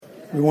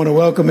We want to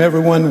welcome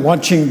everyone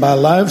watching by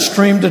live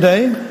stream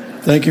today.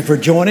 Thank you for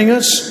joining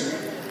us.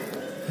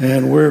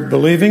 And we're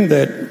believing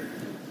that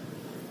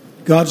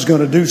God's going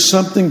to do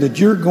something that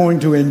you're going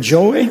to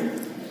enjoy,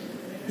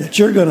 that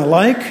you're going to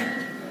like,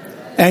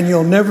 and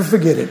you'll never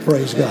forget it.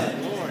 Praise God.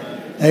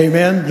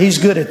 Amen. He's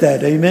good at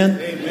that. Amen.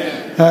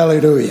 Amen.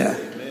 Hallelujah.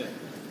 Amen.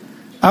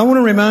 I want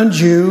to remind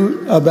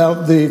you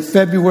about the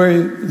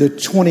February the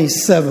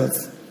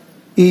 27th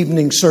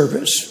evening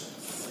service.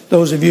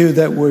 Those of you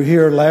that were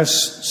here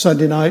last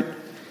Sunday night,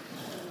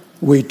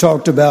 we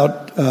talked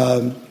about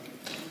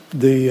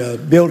the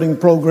building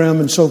program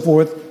and so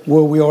forth,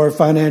 where we are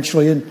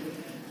financially.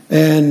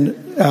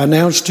 And I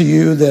announced to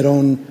you that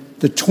on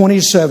the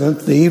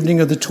 27th, the evening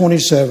of the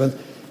 27th,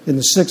 in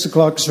the 6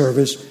 o'clock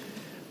service,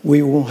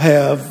 we will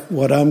have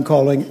what I'm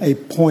calling a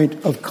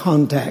point of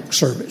contact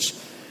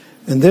service.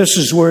 And this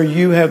is where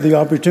you have the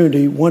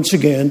opportunity, once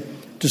again,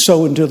 to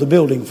sow into the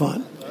building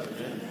fund.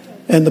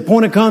 And the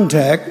point of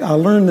contact, I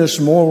learned this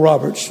from Oral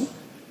Roberts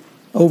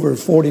over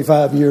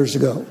 45 years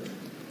ago.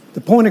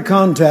 The point of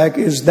contact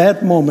is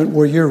that moment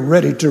where you're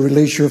ready to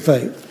release your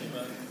faith.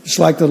 It's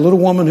like the little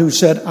woman who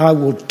said, I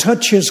will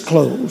touch his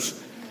clothes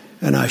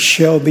and I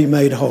shall be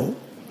made whole.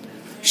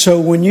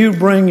 So when you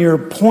bring your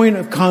point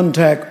of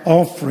contact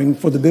offering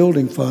for the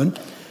building fund,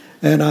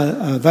 and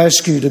I've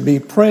asked you to be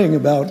praying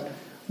about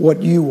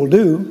what you will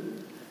do,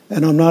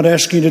 and I'm not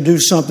asking you to do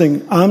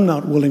something I'm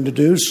not willing to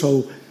do,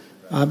 so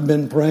I've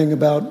been praying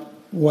about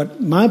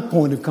what my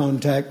point of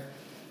contact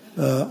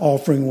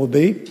offering will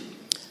be.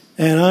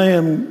 And I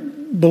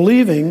am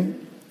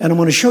believing, and I'm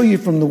going to show you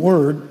from the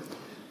Word,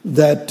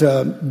 that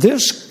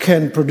this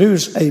can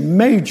produce a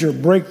major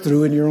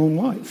breakthrough in your own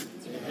life.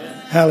 Amen.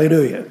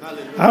 Hallelujah.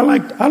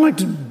 Hallelujah. I like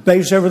to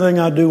base everything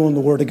I do on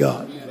the Word of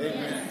God.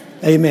 Amen.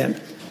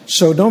 Amen.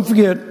 So don't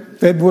forget,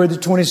 February the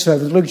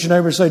 27th. Look at your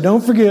neighbor and say,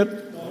 don't forget.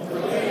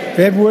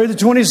 February the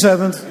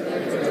 27th.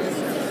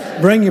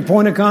 Bring your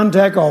point of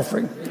contact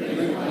offering.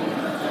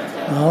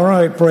 All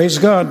right, praise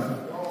God.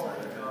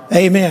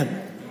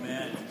 Amen.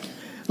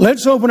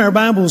 Let's open our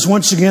Bibles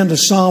once again to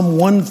Psalm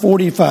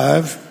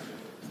 145.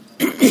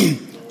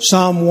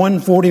 Psalm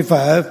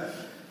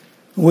 145.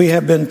 We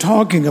have been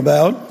talking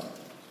about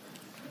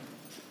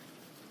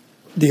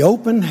the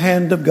open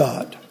hand of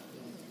God,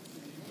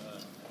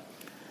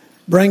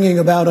 bringing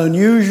about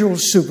unusual,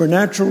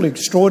 supernatural,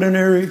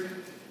 extraordinary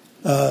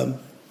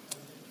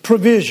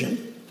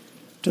provision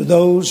to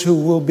those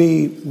who will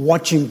be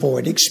watching for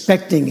it,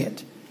 expecting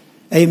it.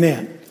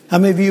 Amen. How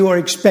many of you are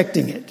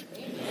expecting it?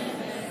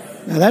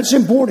 Amen. Now that's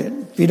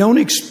important. If you don't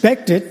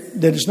expect it,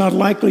 then it's not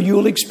likely you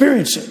will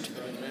experience it.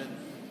 Amen.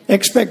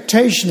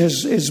 Expectation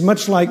is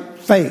much like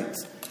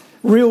faith.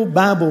 Real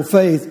Bible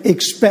faith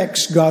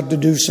expects God to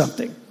do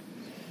something.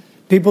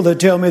 People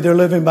that tell me they're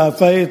living by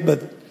faith,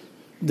 but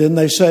then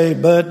they say,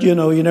 but you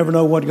never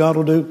know what God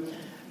will do.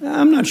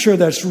 I'm not sure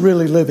that's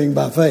really living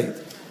by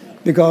faith.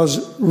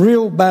 Because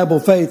real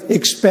Bible faith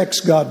expects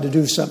God to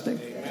do something.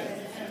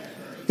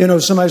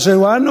 Somebody say,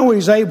 well, I know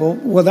He's able.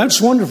 Well, that's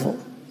wonderful.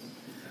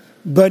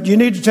 But you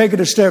need to take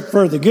it a step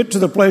further. Get to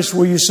the place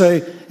where you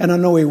say, and I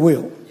know He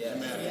will.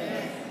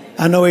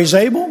 I know He's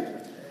able,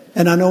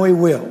 and I know He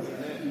will.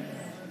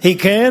 He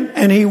can,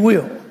 and He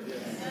will.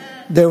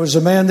 There was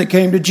a man that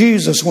came to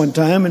Jesus one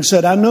time and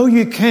said, I know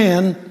you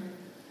can.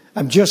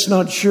 I'm just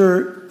not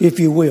sure if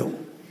you will.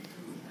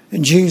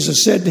 And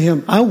Jesus said to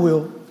him, I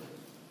will.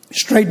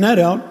 Straighten that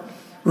out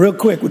real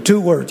quick with two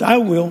words. I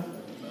will.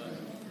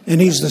 And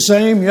He's the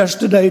same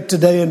yesterday,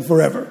 today, and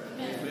forever.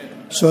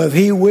 Amen. So if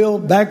He will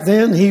back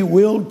then, He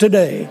will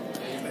today.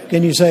 Amen.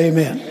 Can you say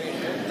amen?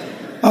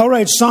 Amen. All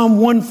right, Psalm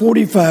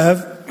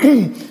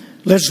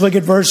 145. Let's look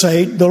at verse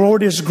 8. The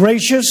Lord is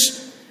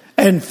gracious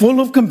and full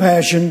of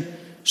compassion,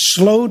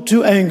 slow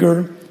to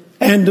anger,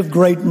 and of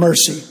great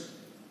mercy.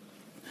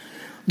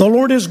 The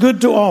Lord is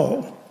good to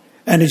all,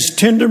 and His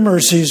tender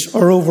mercies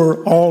are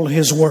over all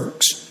His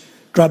works.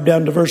 Drop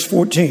down to verse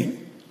 14.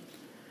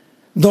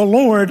 The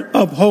Lord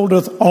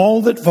upholdeth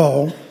all that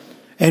fall,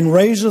 and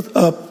raiseth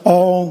up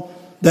all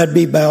that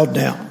be bowed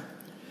down.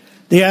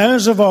 The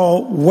eyes of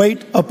all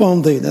wait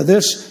upon thee. Now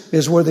this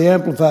is where the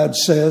Amplified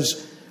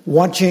says,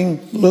 watching,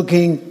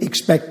 looking,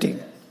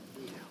 expecting.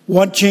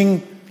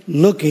 Watching,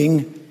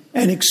 looking,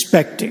 and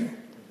expecting.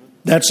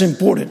 That's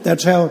important.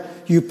 That's how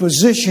you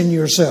position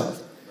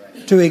yourself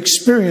to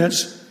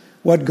experience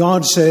what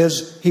God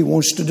says He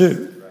wants to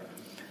do.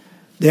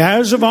 The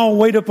eyes of all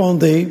wait upon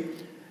thee,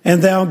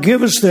 and thou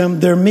givest them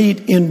their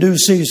meat in due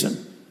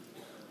season.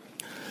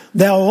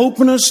 Thou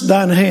openest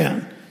thine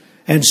hand,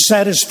 and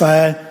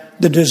satisfy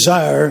the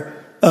desire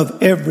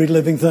of every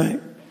living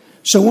thing.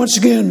 So once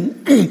again,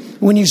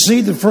 when you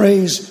see the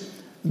phrase,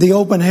 the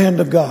open hand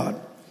of God,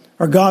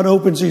 or God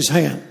opens His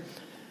hand,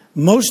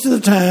 most of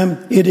the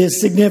time it is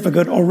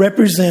significant or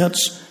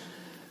represents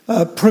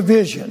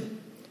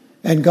provision.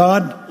 And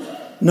God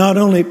not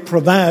only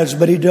provides,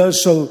 but He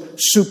does so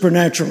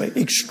supernaturally,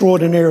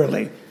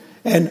 extraordinarily,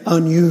 and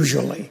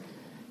unusually.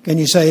 Can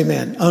you say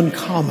amen?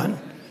 Uncommon.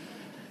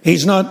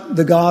 He's not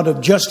the God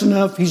of just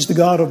enough. He's the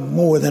God of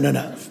more than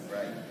enough.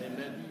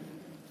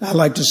 I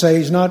like to say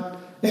he's not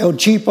El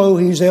Cheapo,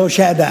 he's El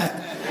Shaddai.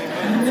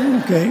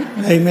 Okay,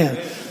 amen.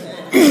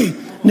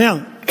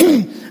 Now,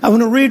 I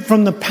want to read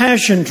from the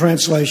Passion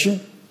Translation,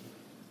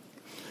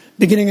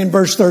 beginning in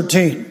verse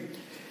 13.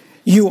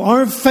 You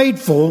are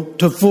faithful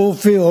to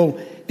fulfill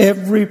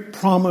every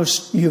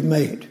promise you've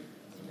made.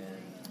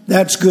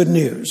 That's good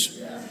news.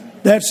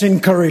 That's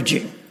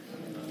encouraging.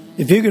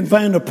 If you can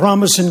find a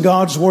promise in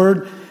God's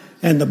Word,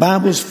 and the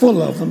Bible's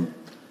full of them,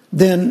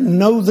 then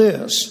know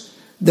this,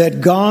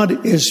 that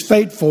God is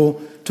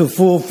faithful to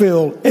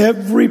fulfill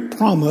every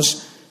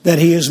promise that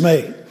He has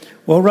made.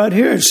 Well, right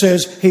here it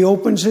says He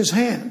opens His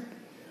hand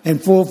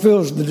and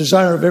fulfills the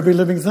desire of every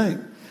living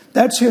thing.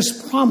 That's His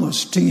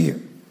promise to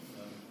you.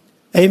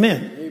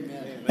 Amen.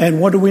 Amen.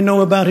 And what do we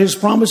know about His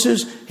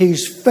promises?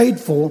 He's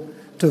faithful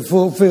to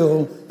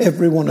fulfill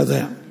every one of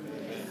them.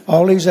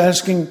 All He's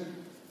asking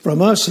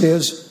from us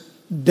is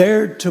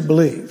dare to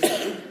believe.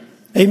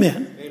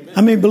 Amen.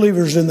 How many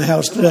believers in the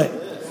house today?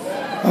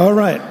 All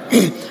right.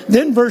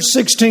 Then verse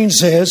 16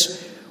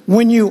 says,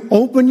 when you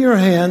open your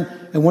hand,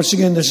 and once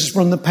again, this is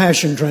from the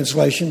Passion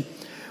Translation.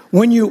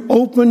 When you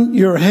open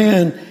your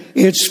hand,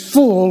 it's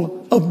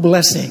full of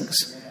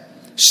blessings,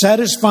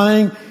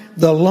 satisfying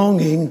the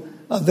longing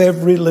of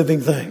every living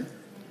thing.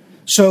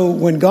 So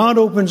when God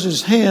opens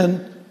His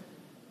hand,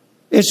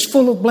 it's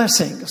full of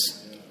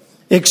blessings.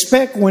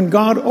 Expect when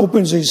God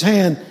opens His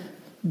hand,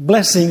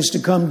 blessings to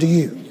come to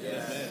you.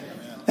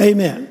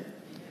 Amen.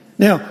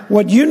 Now,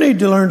 what you need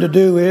to learn to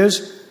do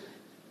is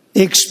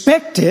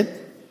expect it,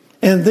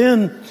 and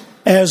then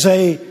as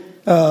a,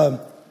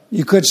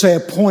 you could say a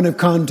point of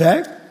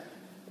contact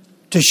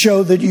to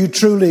show that you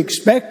truly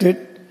expect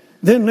it,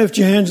 then lift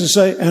your hands and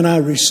say, and I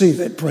receive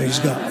it. Praise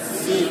God.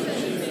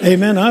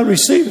 Amen. I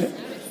receive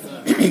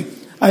it.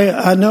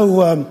 I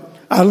know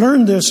I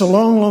learned this a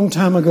long, long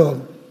time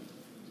ago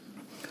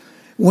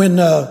when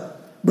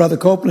Brother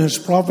Copeland has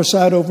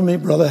prophesied over me,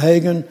 Brother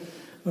Hagin,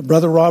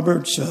 Brother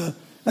Roberts,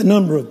 a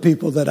number of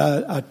people that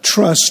I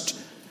trust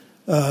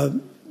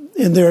in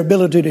their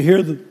ability to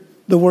hear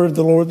the word of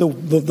the Lord,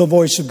 the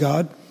voice of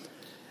God.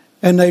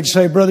 And they'd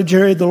say, Brother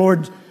Jerry, the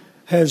Lord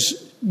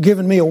has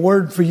given me a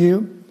word for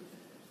you.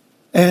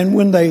 And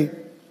when they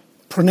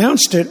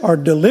pronounced it or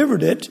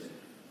delivered it,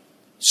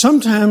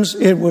 sometimes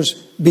it was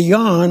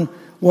beyond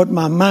what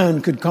my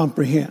mind could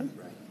comprehend.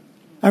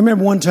 I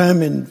remember one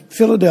time in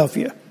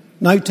Philadelphia,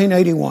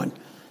 1981,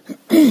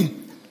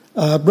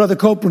 Brother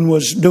Copeland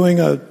was doing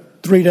a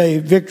 3-day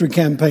victory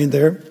campaign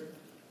there.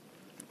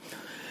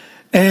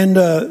 And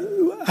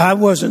I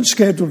wasn't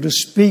scheduled to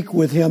speak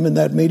with him in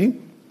that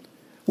meeting.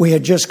 We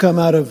had just come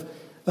out of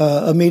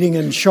a meeting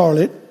in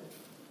Charlotte.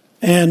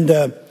 And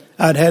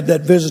I'd had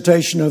that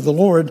visitation of the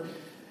Lord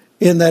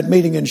in that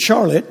meeting in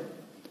Charlotte.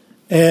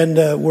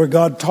 And where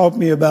God taught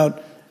me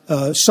about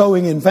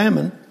sowing in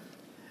famine.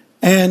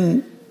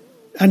 And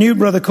I knew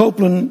Brother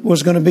Copeland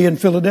was going to be in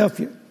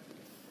Philadelphia.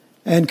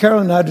 And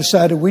Carol and I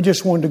decided we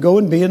just wanted to go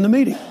and be in the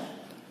meeting.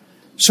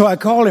 So I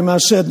called him. I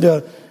said,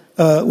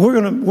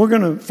 we're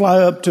going to fly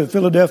up to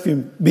Philadelphia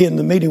and be in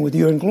the meeting with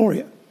you and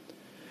Gloria.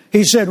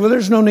 He said, well,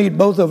 there's no need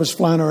both of us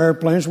flying our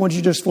airplanes. Why don't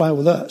you just fly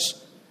with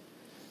us?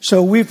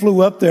 So we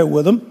flew up there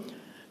with him.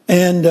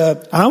 And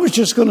I was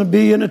just going to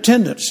be in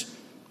attendance.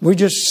 We're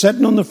just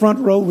sitting on the front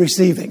row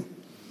receiving.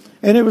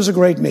 And it was a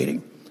great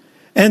meeting.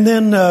 And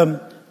then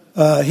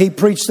he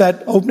preached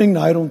that opening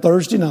night on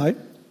Thursday night.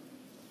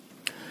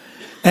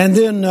 And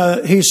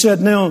then he said,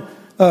 now,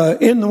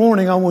 in the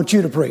morning, I want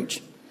you to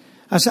preach.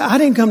 I said, I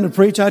didn't come to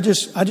preach. I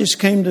just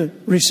came to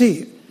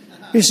receive.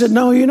 He said,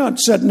 no, you're not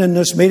sitting in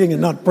this meeting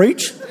and not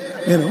preach,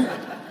 you know.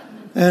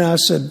 And I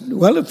said,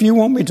 well, if you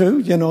want me to,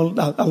 you know,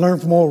 I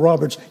learned from Oral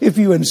Roberts, if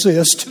you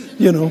insist,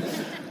 you know.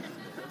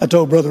 I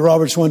told Brother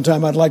Roberts one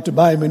time I'd like to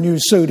buy him a new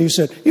suit. He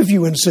said, if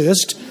you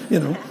insist, you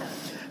know.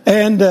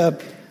 And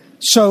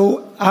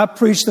so I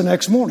preached the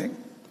next morning.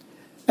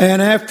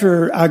 And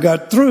after I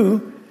got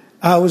through,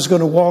 I was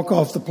going to walk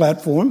off the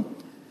platform.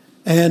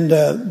 And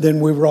then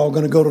we were all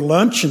going to go to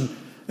lunch. And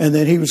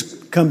then he was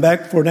come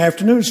back for an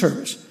afternoon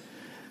service.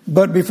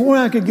 But before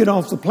I could get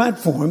off the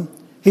platform,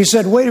 he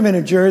said, wait a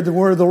minute, Jerry, the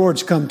word of the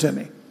Lord's come to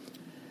me.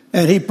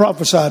 And he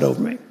prophesied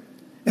over me.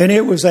 And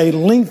it was a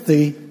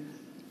lengthy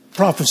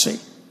prophecy.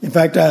 In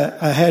fact,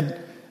 I had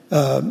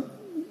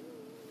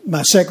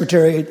my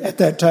secretary at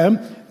that time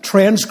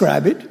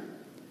transcribe it.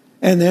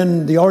 And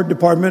then the art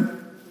department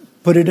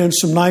put it in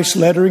some nice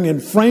lettering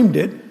and framed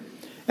it.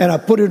 And I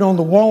put it on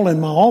the wall in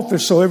my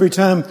office. So every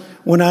time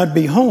when I'd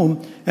be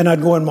home and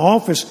I'd go in my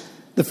office,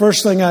 the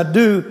first thing I'd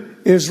do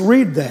is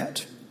read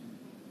that.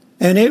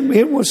 And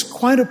it was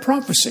quite a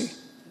prophecy.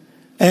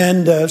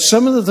 And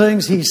some of the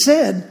things he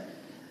said,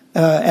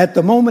 at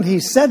the moment he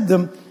said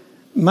them,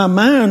 my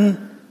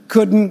mind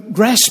couldn't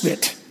grasp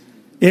it.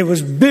 It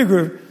was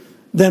bigger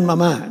than my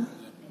mind.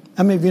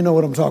 How many of you know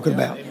what I'm talking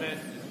about? Amen.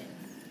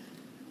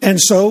 And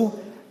so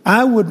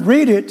I would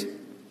read it,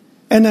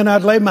 and then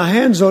I'd lay my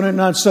hands on it,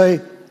 and I'd say,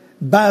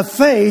 by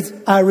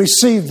faith, I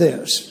receive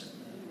this.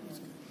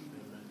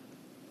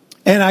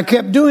 And I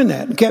kept doing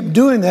that, and kept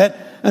doing that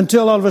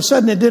until all of a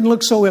sudden it didn't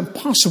look so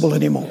impossible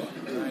anymore.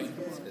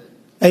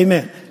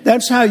 Amen.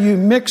 That's how you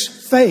mix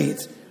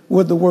faith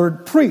with the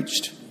word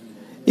preached.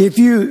 If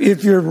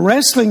you're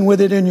wrestling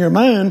with it in your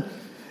mind,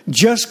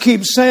 just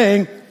keep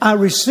saying, I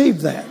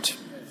receive that.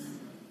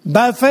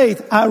 By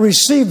faith, I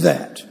receive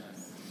that.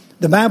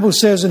 The Bible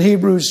says in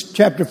Hebrews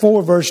chapter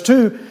 4, verse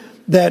 2,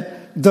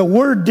 that the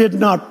word did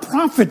not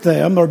profit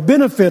them or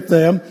benefit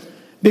them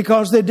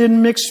because they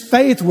didn't mix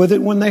faith with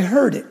it when they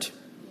heard it.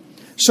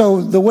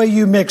 So the way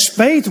you mix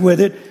faith with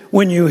it,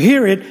 when you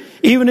hear it,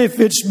 even if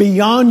it's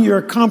beyond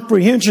your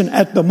comprehension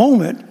at the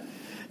moment,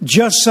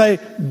 just say,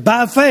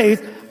 by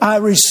faith, I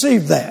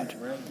receive that.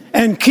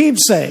 And keep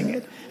saying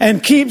it.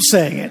 And keep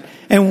saying it.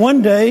 And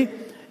one day,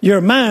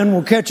 your mind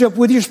will catch up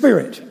with your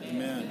spirit.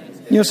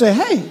 Amen. You'll say,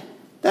 hey,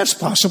 that's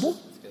possible.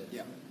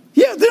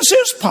 Yeah, this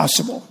is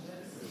possible.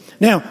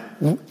 Now,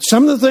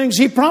 some of the things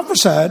he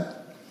prophesied,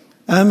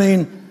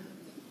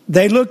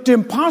 they looked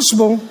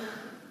impossible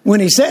when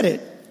he said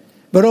it.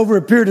 But over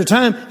a period of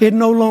time, it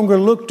no longer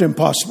looked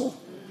impossible.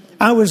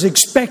 I was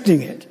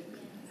expecting it.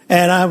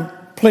 And I'm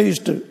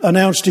pleased to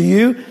announce to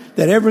you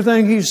that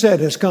everything he said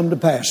has come to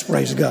pass.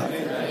 Praise God.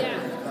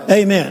 Amen.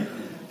 Amen.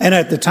 And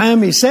at the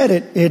time he said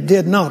it, it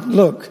did not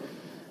look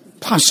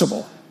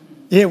possible.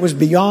 It was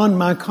beyond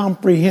my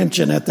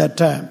comprehension at that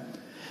time.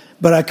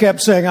 But I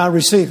kept saying, I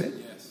receive it.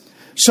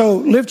 So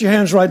lift your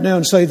hands right now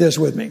and say this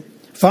with me.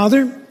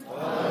 Father,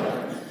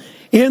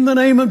 in the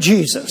name of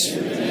Jesus,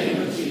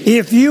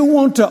 if you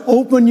want to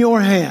open your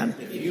hand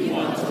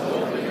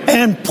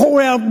and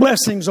pour out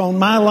blessings on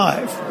my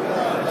life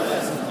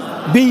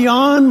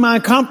beyond my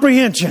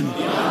comprehension,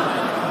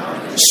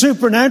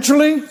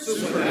 supernaturally,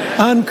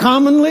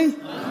 uncommonly,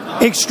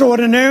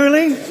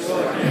 extraordinarily,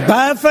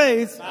 by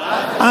faith,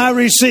 I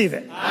receive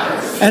it.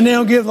 And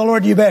now give the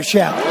Lord your best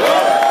shout.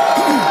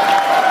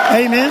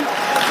 Amen.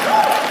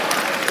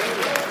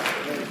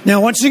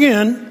 Now, once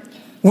again,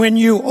 when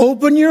you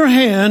open your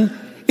hand,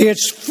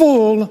 it's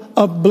full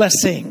of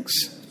blessings,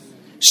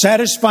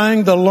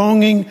 satisfying the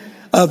longing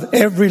of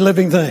every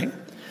living thing.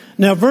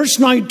 Now, verse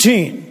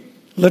 19,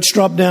 let's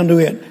drop down to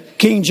it.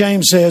 King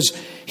James says,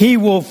 He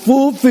will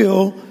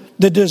fulfill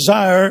the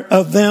desire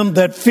of them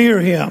that fear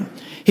Him.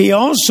 He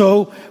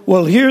also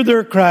will hear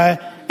their cry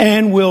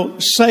and will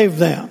save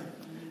them.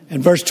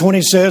 And verse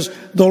 20 says,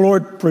 The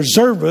Lord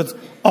preserveth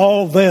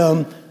all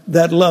them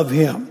that love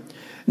Him.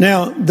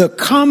 Now, the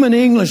Common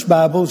English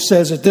Bible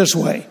says it this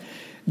way.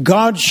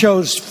 God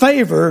shows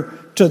favor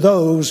to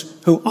those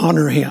who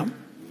honor Him.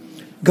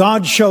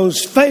 God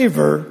shows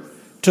favor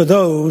to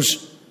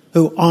those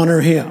who honor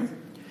Him.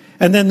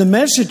 And then the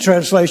Message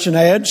translation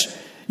adds,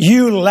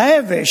 You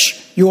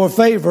lavish your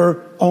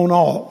favor on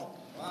all.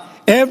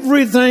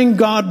 Everything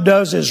God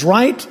does is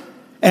right,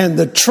 and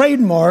the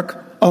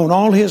trademark on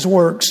all His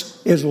works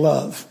is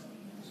love.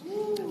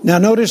 Now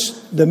notice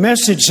the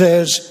Message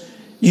says,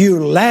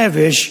 You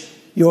lavish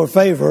your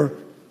favor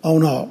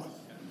on all.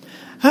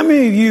 How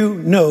many of you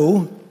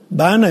know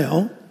by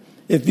now,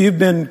 if you've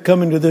been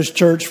coming to this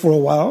church for a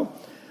while,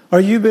 or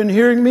you've been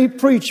hearing me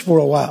preach for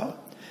a while,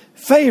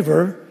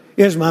 favor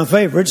is my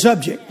favorite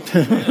subject.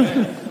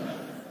 Amen.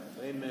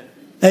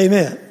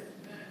 Amen.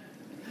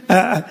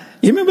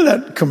 You remember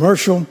that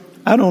commercial?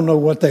 I don't know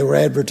what they were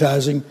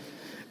advertising,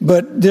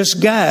 but this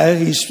guy,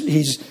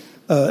 he's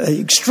an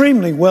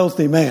extremely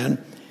wealthy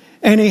man,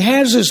 and he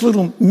has this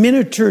little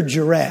miniature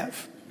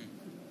giraffe.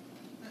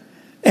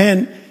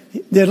 And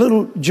the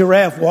little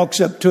giraffe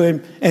walks up to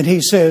him and he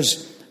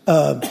says,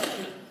 I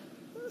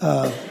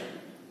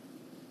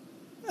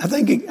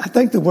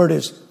think the word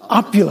is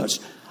opulence.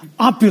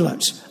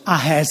 Opulence, I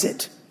has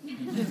it.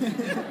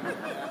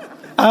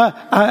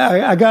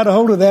 I got a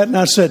hold of that and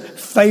I said,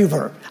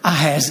 favor, I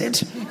has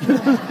it.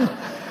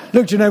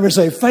 Look at your neighbor and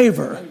say,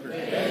 favor,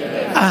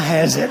 I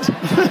has it.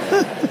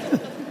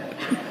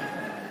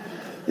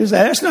 You say,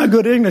 that's not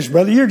good English,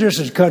 brother. You're just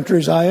as country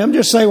as I am.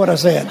 Just say what I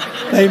said.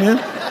 Amen.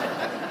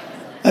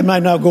 That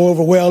might not go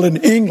over well in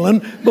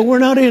England, but we're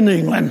not in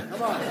England.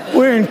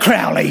 We're in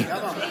Crowley.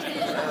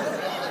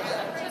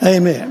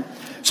 Amen.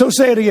 So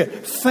say it again.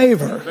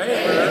 Favor.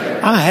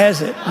 I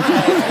has it.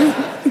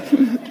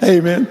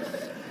 Amen.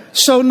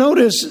 So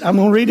notice, I'm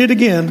going to read it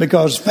again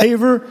because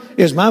favor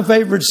is my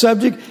favorite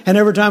subject. And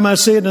every time I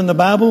see it in the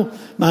Bible,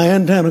 my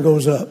antenna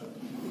goes up.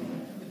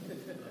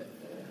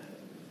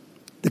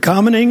 The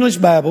Common English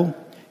Bible,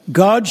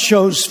 God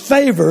shows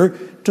favor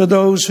to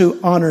those who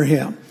honor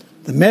Him.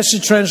 The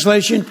Message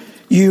translation,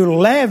 you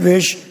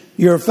lavish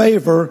your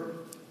favor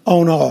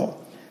on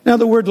all. Now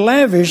the word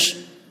lavish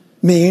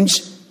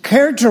means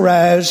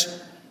characterized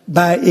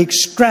by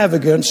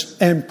extravagance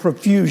and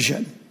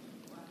profusion.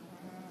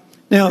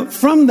 Now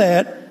from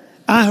that,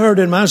 I heard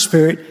in my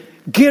spirit,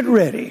 get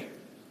ready.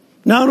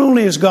 Not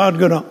only is God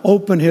going to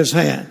open His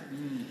hand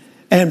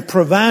and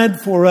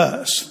provide for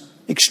us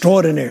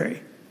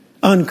extraordinary,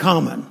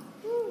 uncommon,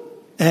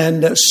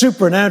 and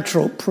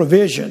supernatural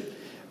provision,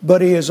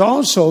 but He is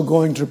also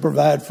going to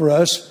provide for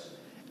us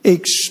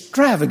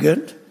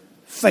extravagant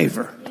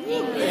favor.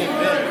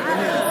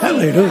 Amen.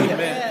 Hallelujah.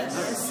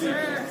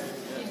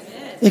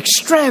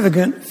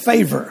 Extravagant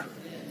favor.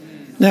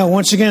 Now,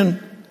 once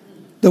again,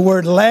 the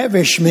word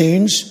lavish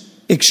means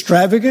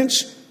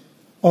extravagance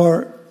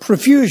or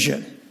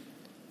profusion.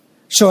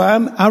 So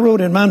I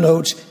wrote in my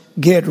notes,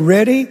 get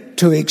ready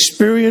to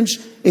experience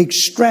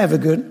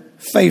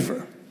extravagant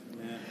favor.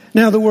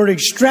 Now, the word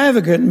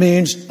extravagant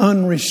means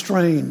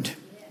unrestrained.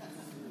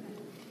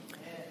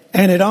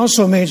 And it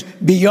also means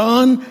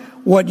beyond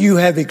what you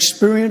have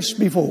experienced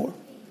before.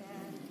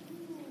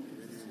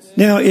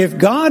 Now, if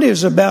God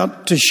is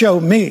about to show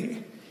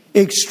me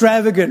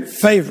extravagant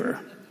favor,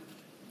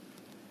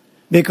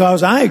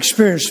 because I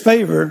experience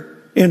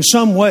favor in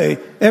some way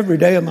every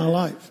day of my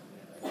life.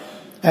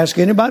 Ask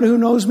anybody who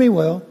knows me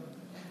well.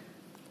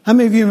 How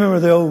many of you remember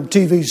the old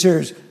TV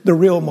series, The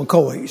Real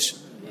McCoys?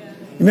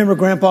 You remember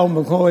Grandpa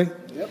McCoy?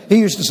 Yep. He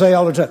used to say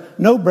all the time,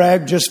 no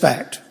brag, just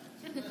fact.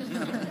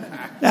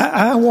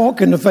 I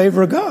walk in the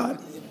favor of God.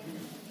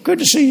 Good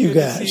to see you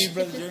guys. See you,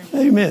 Brother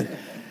Jerry. Amen.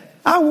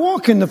 I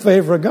walk in the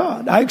favor of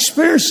God. I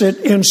experience it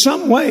in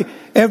some way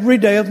every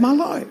day of my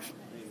life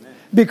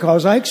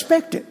because I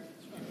expect it.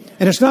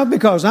 And it's not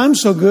because I'm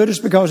so good, it's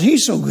because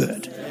He's so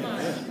good.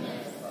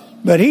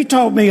 But He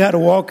taught me how to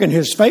walk in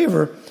His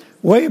favor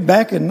way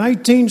back in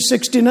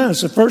 1969.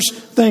 It's the first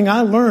thing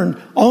I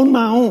learned on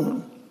my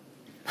own.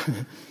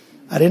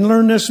 I didn't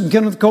learn this from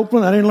Kenneth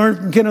Copeland. I didn't learn it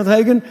from Kenneth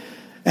Hagin.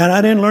 And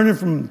I didn't learn it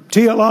from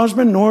T.L.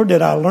 Osborne, nor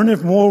did I learn it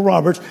from Oral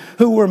Roberts,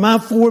 who were my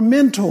 4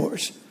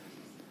 mentors.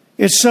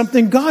 It's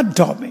something God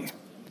taught me.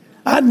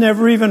 I'd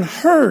never even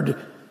heard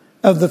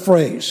of the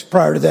phrase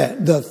prior to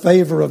that, the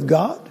favor of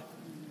God.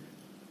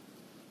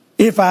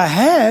 If I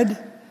had,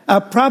 I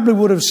probably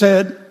would have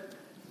said,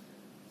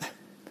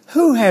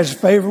 who has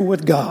favor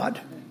with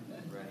God?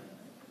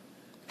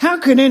 How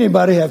can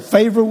anybody have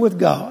favor with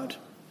God?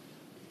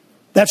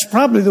 That's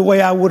probably the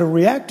way I would have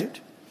reacted.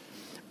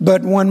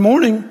 But one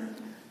morning,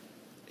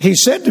 He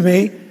said to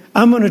me,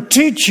 I'm going to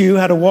teach you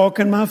how to walk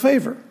in my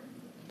favor.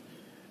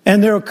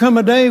 And there will come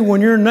a day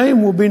when your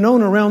name will be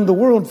known around the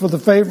world for the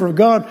favor of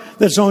God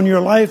that's on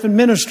your life and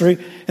ministry.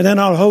 And then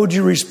I'll hold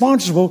you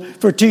responsible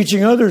for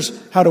teaching others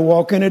how to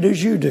walk in it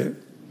as you do.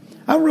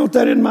 I wrote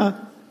that in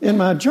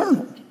my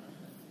journal.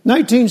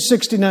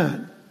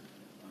 1969.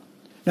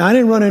 Now, I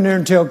didn't run in there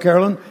and tell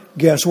Carolyn,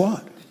 guess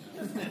what?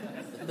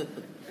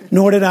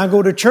 Nor did I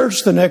go to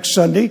church the next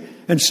Sunday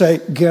and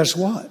say, guess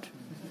what?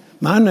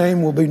 My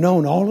name will be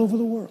known all over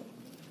the world.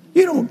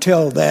 You don't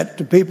tell that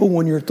to people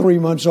when you're 3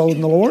 months old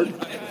in the Lord.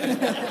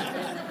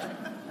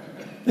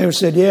 They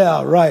said,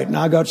 yeah, right. And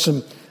I got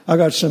some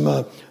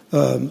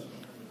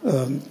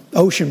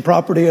ocean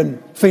property in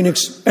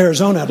Phoenix,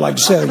 Arizona I'd like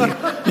to sell you.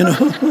 You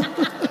know?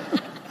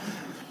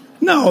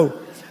 No,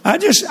 I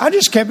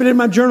just kept it in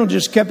my journal,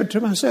 just kept it to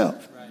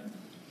myself.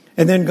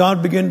 And then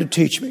God began to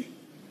teach me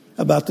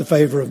about the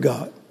favor of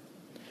God.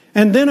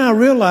 And then I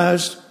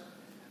realized,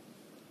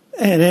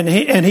 and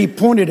he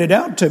pointed it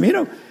out to me, you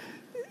know,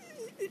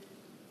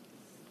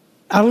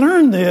 I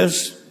learned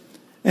this,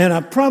 and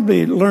I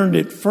probably learned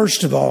it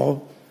first of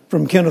all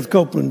from Kenneth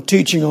Copeland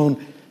teaching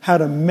on how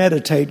to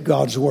meditate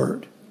God's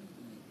Word.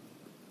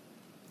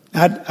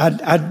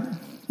 I'd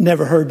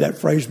never heard that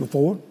phrase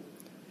before.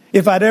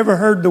 If I'd ever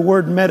heard the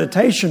word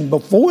meditation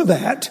before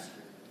that,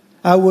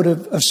 I would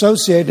have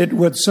associated it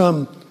with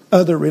some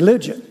other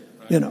religion,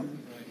 you know.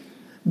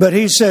 But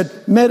he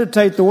said,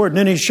 meditate the Word. And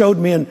then he showed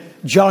me in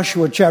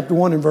Joshua chapter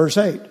 1 and verse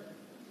 8,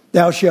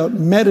 thou shalt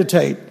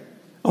meditate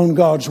on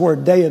God's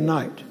Word day and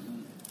night.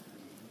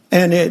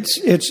 And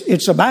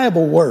it's a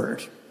Bible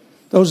word.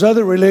 Those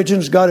other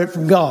religions got it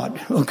from God,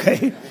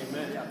 okay?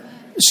 Amen.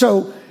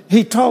 So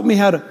he taught me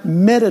how to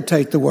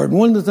meditate the Word.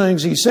 One of the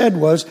things he said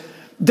was,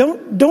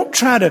 don't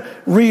try to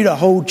read a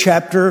whole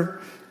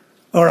chapter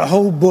or a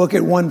whole book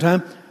at one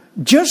time.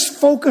 Just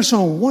focus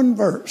on one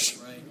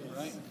verse.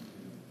 Right.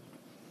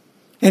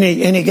 And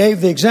he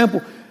gave the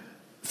example.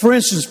 For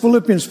instance,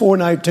 Philippians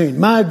 4:19,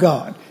 my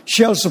God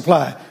shall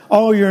supply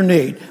all your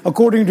need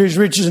according to His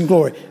riches and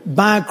glory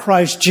by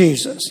Christ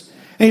Jesus.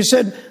 And he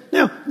said,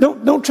 now,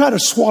 don't try to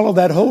swallow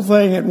that whole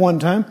thing at one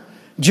time.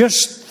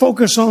 Just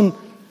focus on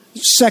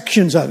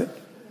sections of it.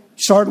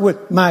 Start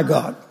with my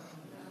God.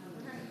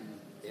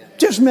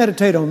 Just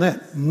meditate on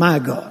that. My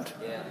God.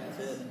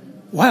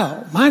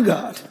 Wow, my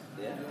God.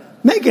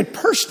 Make it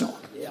personal.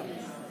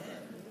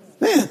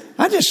 Man,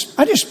 I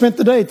just spent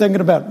the day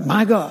thinking about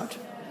my God.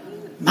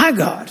 My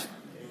God.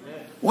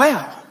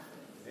 Wow.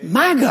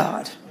 My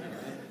God.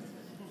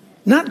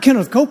 Not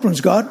Kenneth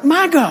Copeland's God.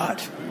 My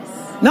God.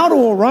 Not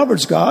Oral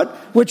Roberts' God,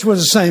 which was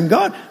the same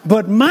God,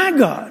 but my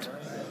God.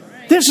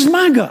 This is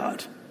my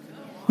God.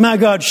 My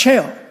God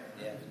shall.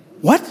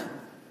 What?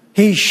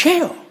 He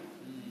shall.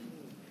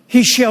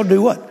 He shall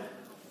do what?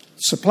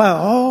 Supply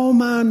all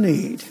my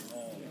need.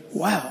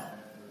 Wow.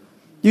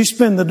 You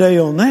spend the day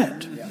on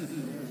that.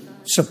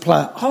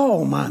 Supply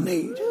all my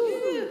need.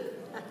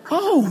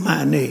 All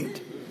my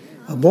need.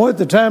 Boy, at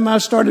the time I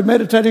started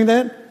meditating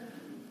that,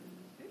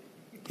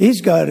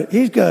 he's got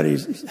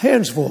his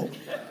hands full.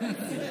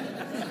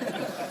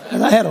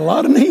 And I had a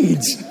lot of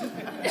needs.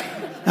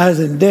 I was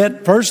in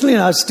debt personally,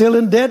 and I was still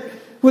in debt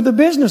with the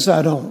business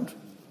I'd owned.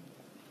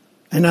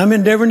 And I'm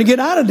endeavoring to get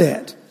out of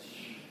debt.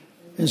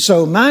 And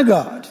so my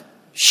God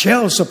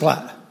shall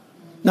supply,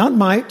 not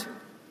might.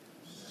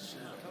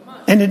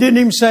 And it didn't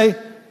even say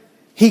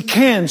he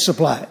can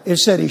supply. It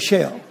said he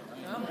shall.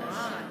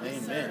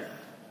 Amen.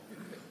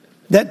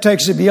 That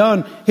takes it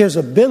beyond his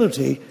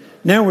ability.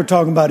 Now we're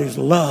talking about his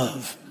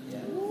love.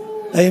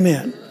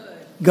 Amen.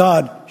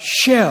 God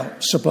shall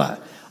supply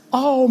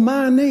all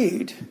my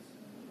need.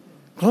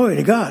 Glory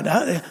to God.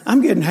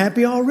 I'm getting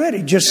happy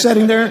already. Just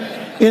sitting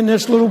there in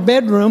this little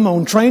bedroom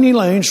on Trainee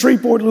Lane,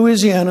 Shreveport,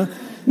 Louisiana,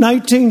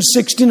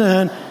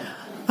 1969.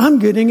 I'm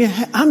getting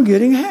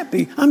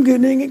happy. I'm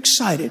getting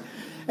excited.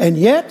 And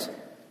yet,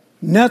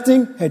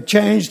 nothing had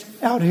changed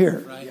out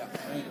here.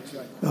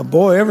 Now,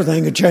 boy,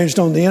 everything had changed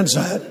on the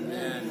inside.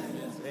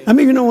 I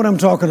mean, you know what I'm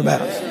talking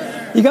about.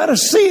 You got to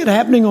see it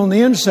happening on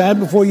the inside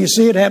before you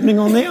see it happening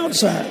on the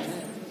outside.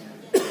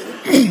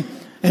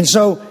 And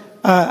so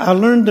I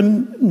learned to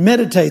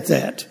meditate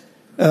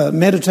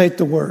meditate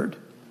the Word.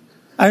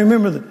 I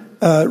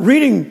remember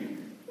reading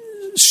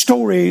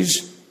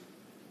stories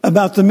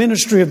about the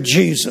ministry of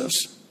Jesus,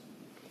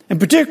 and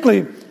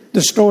particularly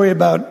the story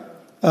about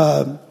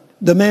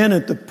the man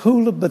at the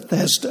pool of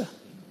Bethesda.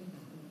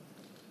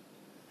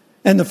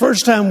 And the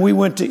first time we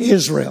went to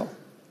Israel,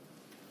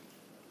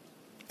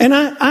 and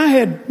I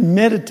had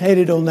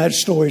meditated on that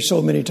story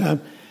so many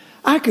times,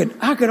 I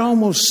could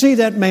almost see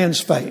that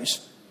man's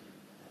face.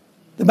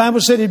 The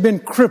Bible said he'd been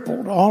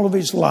crippled all of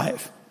his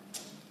life.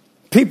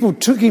 People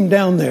took him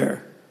down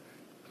there,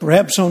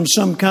 perhaps on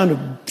some kind of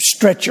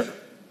stretcher,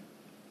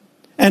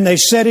 and they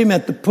set him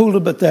at the pool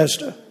of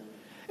Bethesda.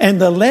 And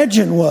the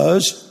legend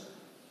was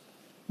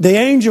the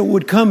angel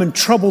would come and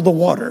trouble the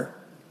water.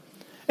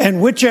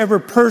 And whichever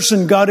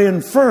person got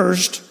in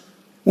first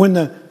when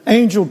the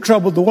angel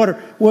troubled the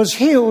water was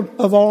healed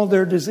of all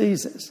their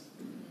diseases.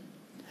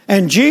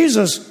 And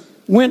Jesus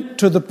went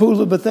to the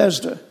pool of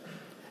Bethesda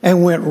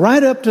and went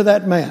right up to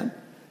that man.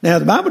 Now,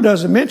 the Bible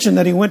doesn't mention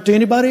that he went to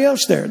anybody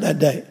else there that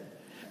day,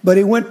 but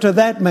he went to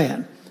that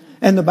man.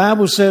 And the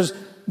Bible says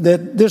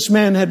that this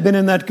man had been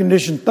in that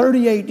condition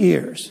 38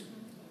 years.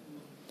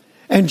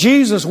 And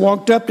Jesus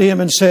walked up to him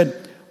and said,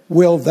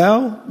 "Will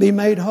thou be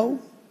made whole?"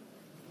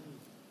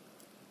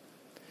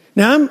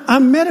 Now,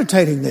 I'm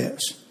meditating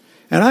this,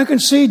 and I can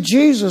see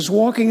Jesus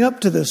walking up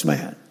to this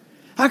man.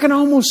 I can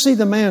almost see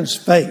the man's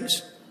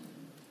face.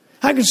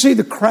 I can see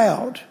the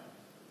crowd.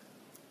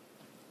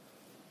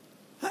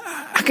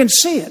 I can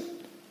see it.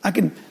 I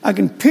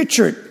can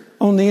picture it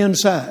on the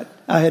inside.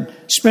 I had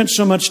spent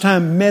so much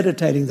time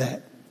meditating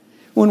that.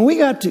 When we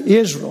got to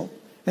Israel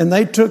and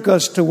they took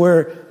us to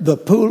where the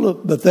pool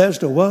of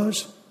Bethesda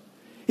was,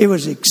 it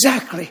was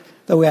exactly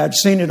the way I'd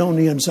seen it on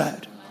the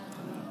inside.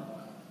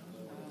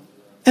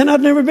 And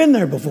I'd never been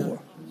there before.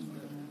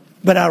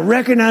 But I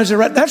recognize it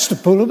right. That's the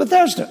pool of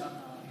Bethesda.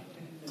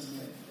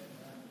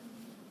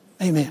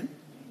 Amen.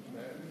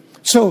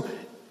 So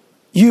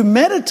you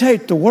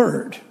meditate the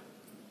Word.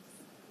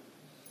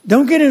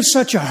 Don't get in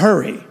such a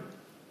hurry.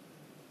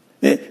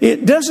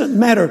 It doesn't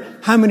matter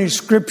how many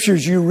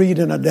scriptures you read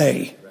in a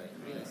day.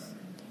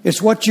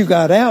 It's what you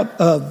got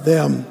out of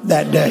them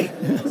that day.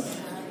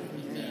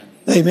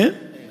 Amen.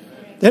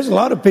 There's a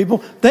lot of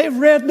people, they've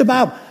read the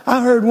Bible.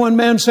 I heard one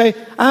man say,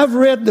 "I've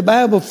read the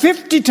Bible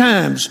 50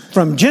 times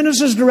from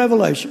Genesis to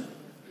Revelation."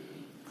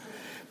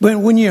 But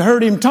when you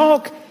heard him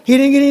talk, he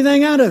didn't get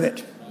anything out of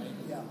it.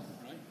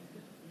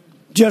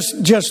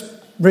 Just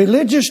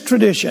religious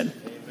tradition.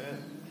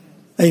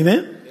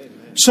 Amen.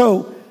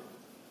 So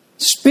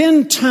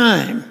spend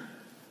time.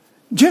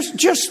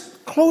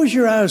 Just close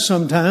your eyes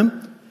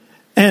sometime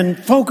and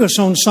focus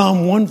on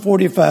Psalm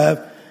 145.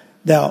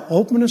 Thou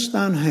openest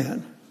thine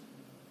hand,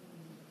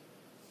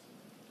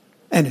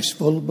 and it's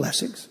full of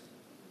blessings.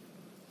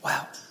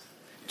 Wow.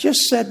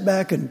 Just sit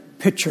back and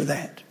picture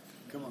that.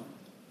 Come on.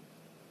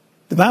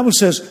 The Bible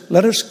says,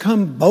 "Let us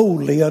come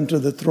boldly unto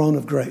the throne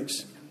of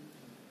grace."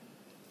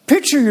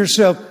 Picture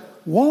yourself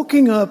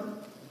walking up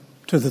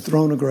to the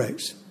throne of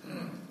grace.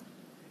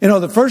 You know,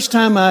 the first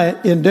time I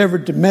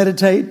endeavored to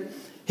meditate,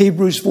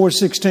 Hebrews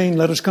 4:16,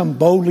 "Let us come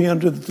boldly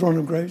unto the throne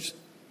of grace."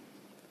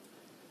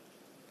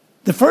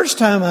 The first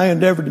time I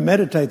endeavored to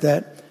meditate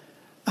that,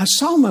 I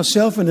saw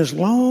myself in this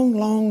long,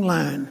 long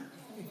line.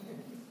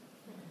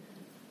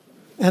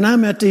 And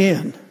I'm at the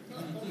end.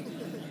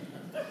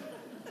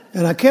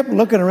 And I kept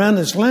looking around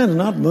this line and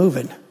not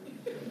moving.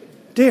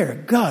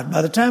 Dear God,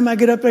 by the time I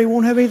get up there, you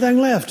won't have anything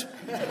left.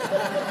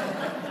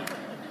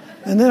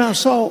 And then I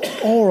saw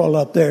Oral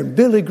up there,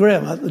 Billy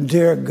Graham. I thought,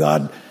 dear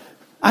God,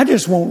 I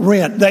just want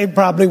rent. They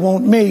probably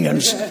want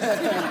millions.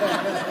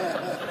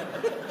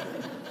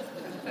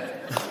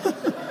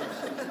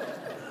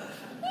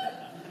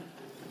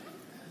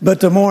 But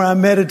the more I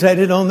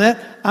meditated on that,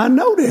 I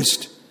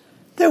noticed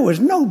there was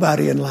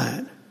nobody in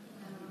line.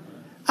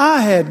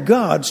 I had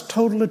God's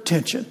total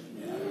attention.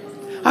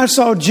 I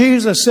saw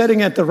Jesus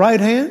sitting at the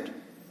right hand,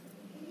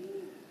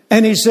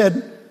 and he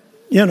said,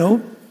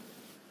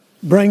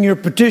 bring your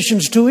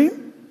petitions to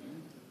him.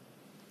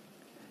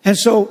 And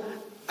so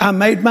I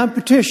made my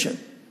petition.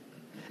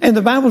 And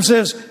the Bible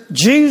says,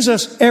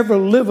 Jesus ever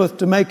liveth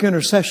to make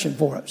intercession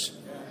for us.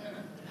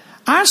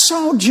 I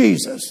saw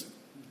Jesus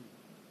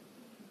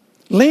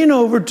lean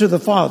over to the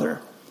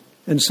Father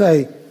and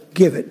say,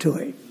 give it to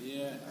him.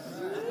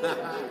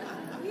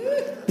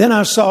 Then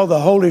I saw the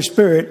Holy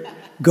Spirit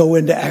go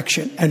into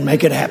action and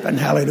make it happen.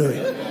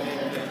 Hallelujah.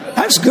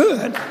 That's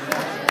good.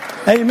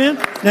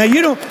 Amen. Now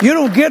you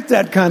don't get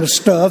that kind of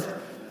stuff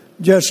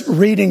just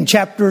reading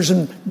chapters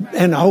and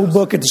a whole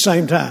book at the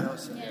same time.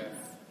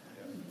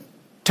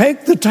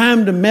 Take the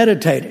time to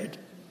meditate it.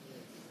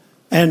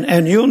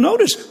 And you'll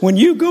notice when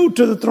you go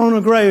to the throne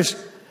of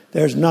grace,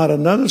 there's not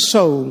another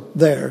soul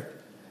there.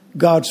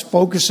 God's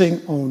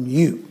focusing on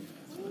you.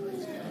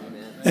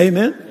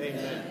 Amen.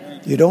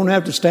 Amen. You don't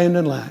have to stand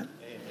in line.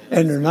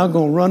 And they're not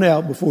going to run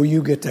out before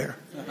you get there.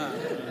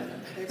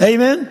 Amen.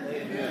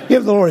 Amen.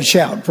 Give the Lord a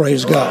shout.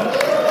 Praise God.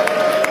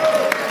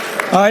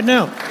 All right,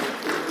 now.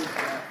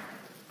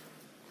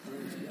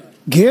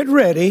 Get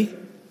ready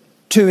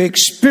to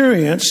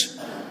experience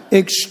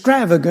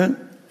extravagant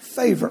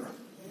favor.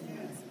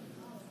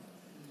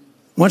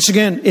 Once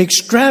again,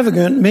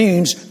 extravagant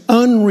means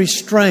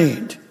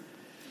unrestrained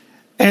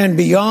and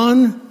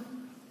beyond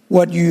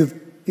what you've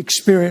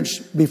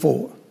experienced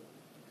before.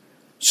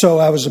 So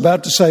I was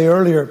about to say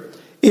earlier,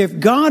 if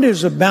God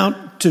is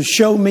about to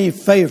show me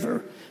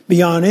favor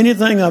beyond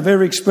anything I've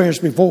ever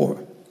experienced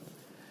before,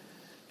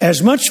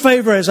 as much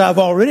favor as I've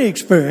already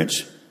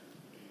experienced,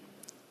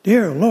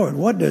 dear Lord,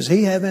 what does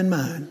He have in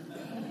mind?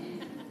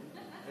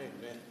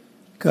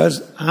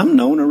 Because I'm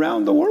known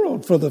around the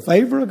world for the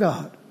favor of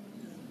God.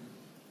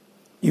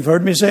 You've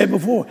heard me say it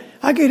before.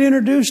 I get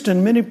introduced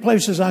in many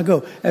places I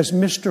go as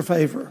Mr.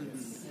 Favor,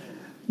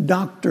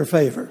 Dr.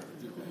 Favor.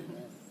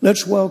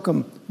 Let's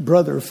welcome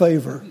Brother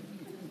Favor.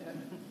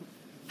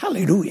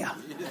 Hallelujah.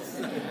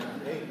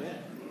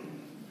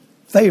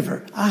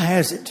 Favor, I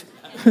has it.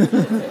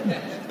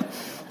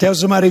 Tell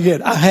somebody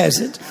again, I has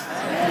it.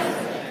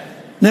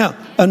 Now,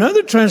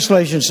 another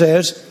translation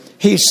says,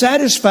 He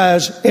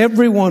satisfies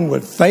everyone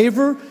with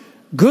favor,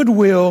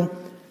 goodwill,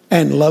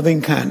 and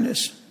loving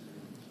kindness.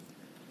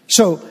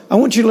 So I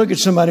want you to look at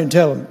somebody and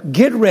tell them,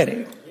 get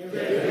ready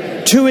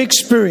to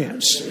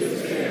experience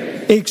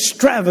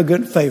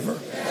extravagant favor.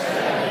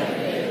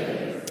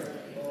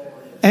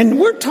 And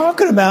we're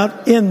talking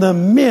about in the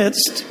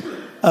midst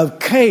of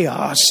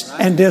chaos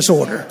and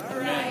disorder.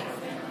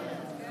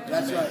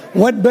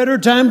 What better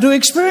time to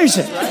experience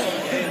it?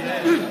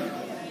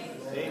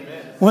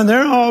 When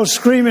they're all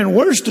screaming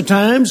worst of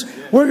times,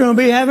 we're going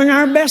to be having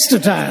our best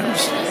of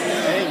times.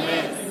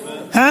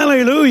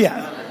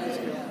 Hallelujah.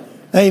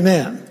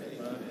 Amen.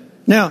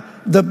 Now,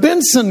 the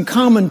Benson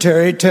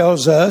commentary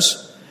tells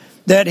us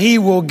that He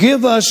will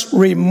give us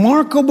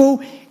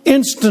remarkable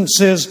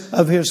instances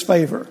of His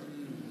favor.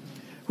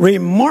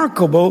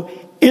 Remarkable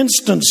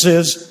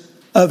instances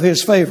of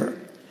His favor.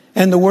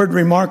 And the word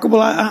remarkable,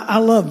 I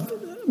love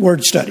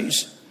word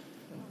studies.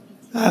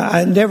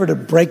 I endeavor to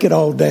break it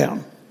all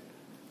down.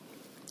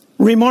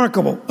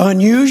 Remarkable,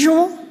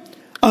 unusual,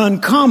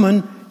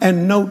 uncommon,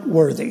 and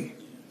noteworthy.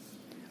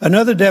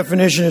 Another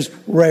definition is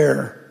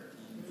rare.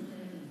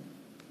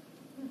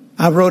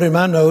 I wrote in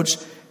my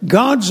notes,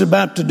 God's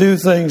about to do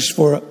things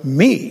for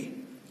me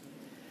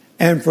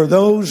and for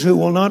those who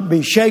will not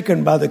be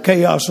shaken by the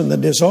chaos and the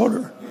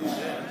disorder.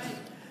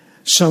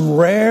 Some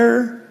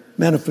rare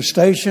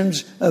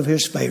manifestations of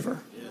His favor.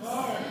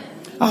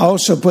 I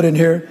also put in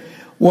here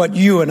what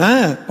you and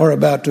I are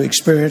about to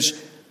experience,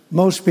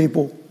 most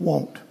people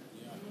won't.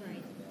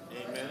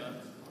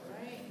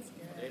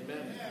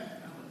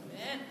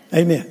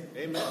 Amen.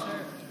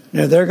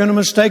 Now they're going to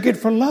mistake it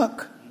for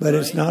luck, but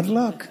it's not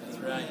luck.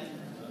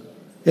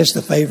 It's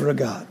the favor of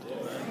God.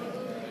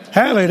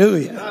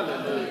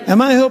 Hallelujah.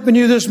 Am I helping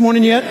you this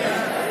morning yet?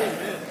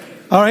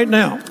 All right,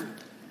 now,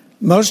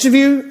 most of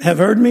you have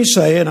heard me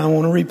say, and I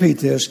want to repeat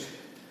this,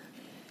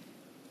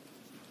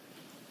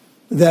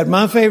 that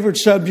my favorite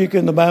subject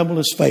in the Bible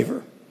is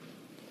favor.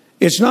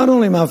 It's not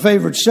only my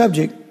favorite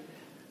subject,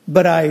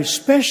 but I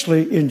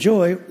especially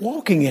enjoy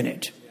walking in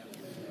it,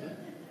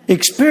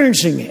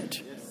 experiencing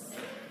it.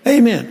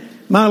 Amen.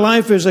 My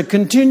life is a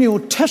continual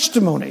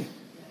testimony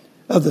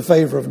of the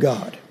favor of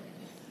God.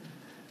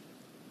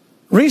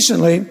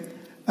 Recently,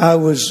 I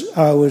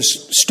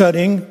was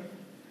studying,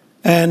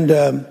 and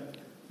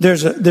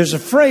there's a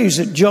phrase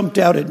that jumped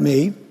out at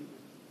me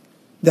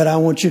that I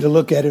want you to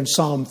look at in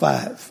Psalm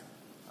 5.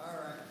 All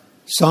right.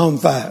 Psalm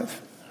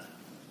 5.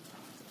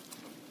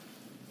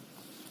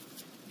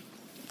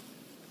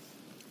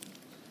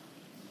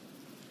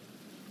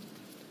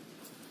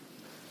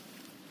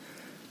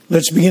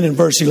 Let's begin in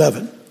verse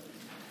 11.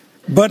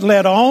 But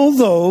let all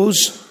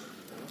those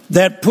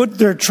that put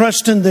their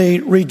trust in Thee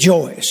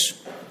rejoice.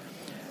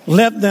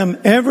 Let them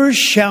ever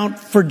shout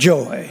for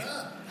joy.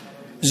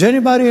 Has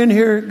anybody in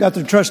here got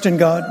their trust in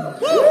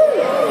God?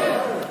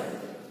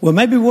 Well,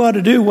 maybe we ought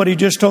to do what He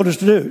just told us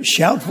to do.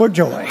 Shout for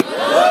joy.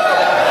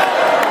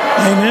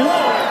 Amen.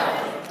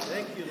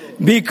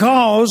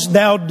 Because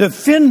Thou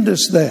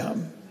defendest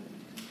them.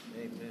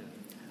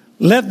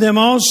 let them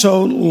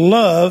also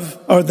love,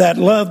 or that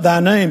love thy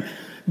name,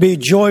 be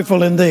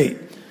joyful in thee.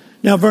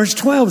 Now, verse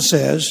 12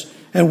 says,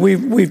 and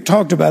we've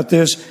talked about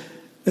this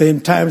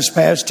in times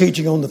past,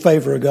 teaching on the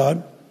favor of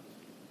God.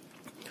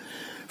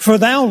 For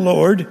thou,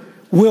 Lord,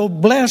 will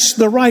bless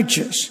the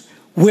righteous.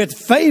 With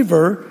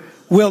favor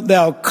wilt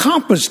thou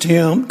compass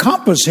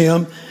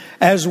him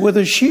as with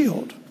a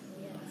shield.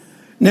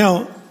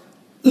 Now,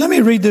 let me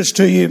read this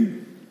to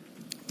you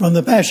from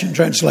the Passion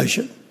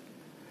Translation.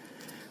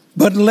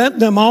 But let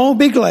them all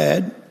be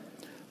glad,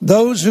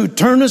 those who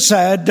turn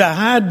aside to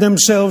hide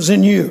themselves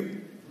in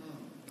you.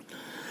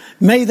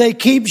 May they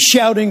keep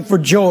shouting for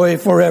joy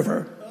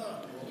forever.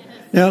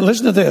 Now,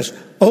 listen to this.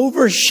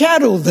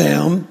 Overshadow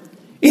them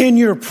in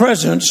your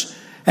presence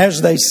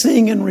as they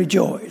sing and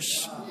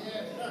rejoice.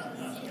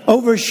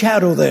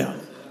 Overshadow them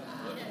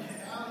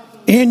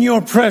in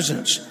your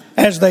presence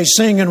as they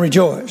sing and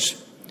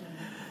rejoice.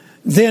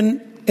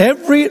 Then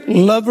every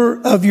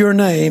lover of your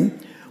name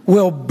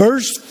will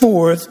burst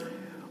forth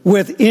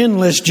with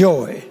endless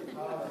joy.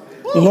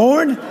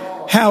 Lord,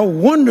 how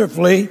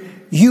wonderfully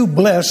you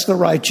bless the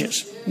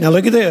righteous. Now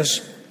look at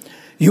this.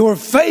 Your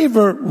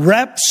favor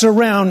wraps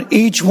around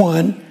each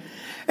one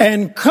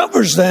and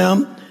covers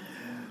them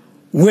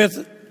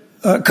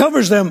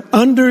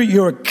under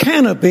your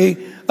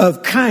canopy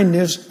of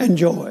kindness and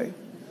joy.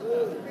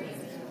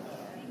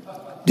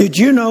 Did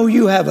you know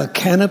you have a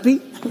canopy?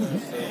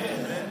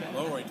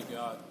 Glory to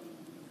God.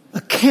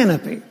 A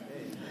canopy.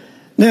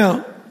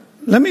 Now,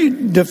 let me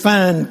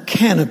define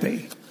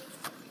canopy.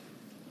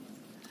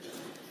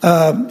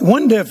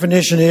 One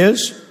definition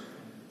is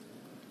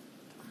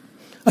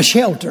a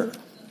shelter.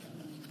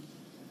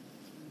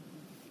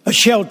 A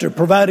shelter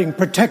providing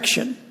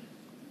protection.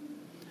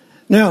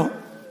 Now,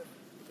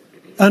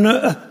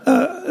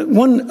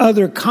 one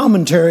other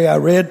commentary I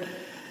read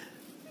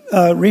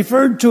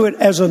referred to it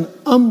as an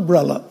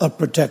umbrella of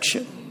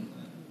protection.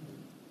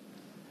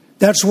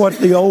 That's what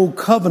the old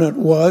covenant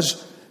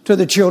was to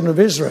the children of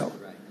Israel.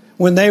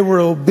 When they were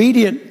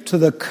obedient to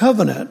the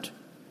covenant,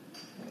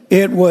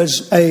 it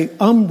was an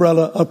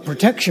umbrella of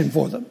protection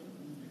for them.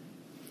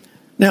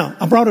 Now,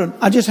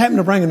 I just happened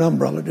to bring an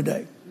umbrella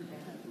today.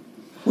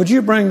 Would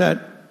you bring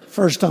that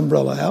first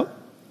umbrella out?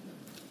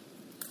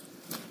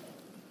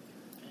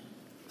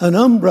 An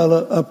umbrella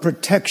of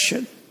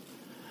protection.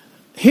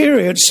 Here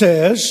it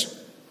says,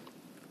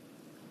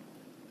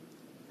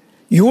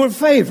 your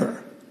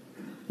favor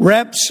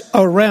wraps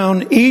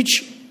around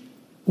each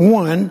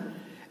one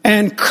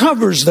and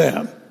covers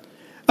them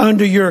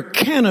under your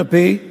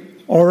canopy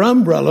or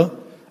umbrella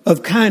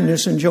of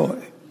kindness and joy.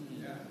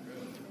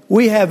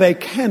 We have a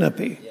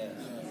canopy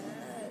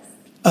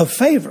of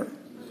favor.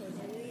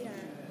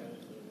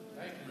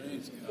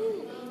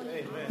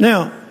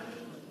 Now,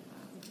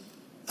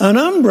 an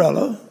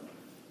umbrella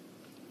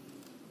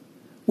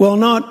will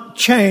not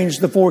change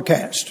the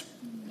forecast.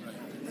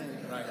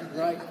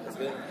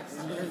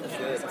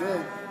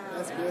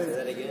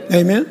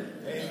 Amen?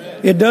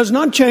 It does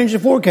not change the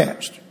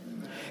forecast.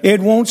 It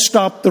won't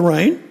stop the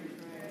rain.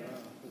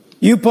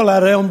 You pull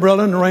out an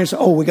umbrella and the rain says,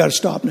 oh, we got to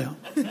stop now.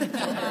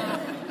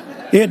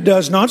 It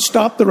does not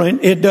stop the rain.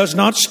 It does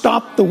not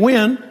stop the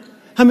wind.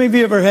 How many of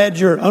you ever had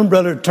your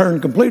umbrella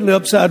turned completely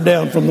upside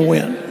down from the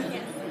wind?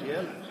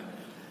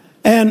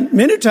 And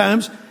many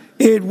times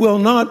it will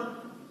not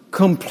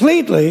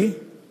completely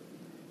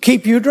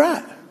keep you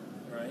dry.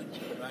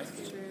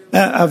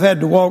 I've had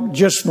to walk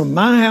just from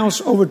my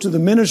house over to the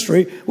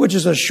ministry, which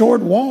is a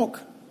short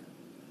walk,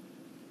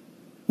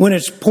 when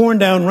it's pouring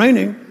down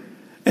raining,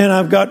 and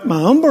I've got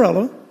my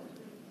umbrella.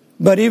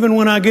 But even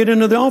when I get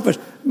into the office,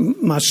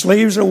 my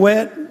sleeves are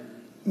wet,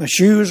 my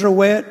shoes are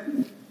wet.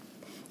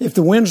 If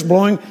the wind's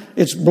blowing,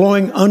 it's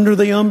blowing under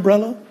the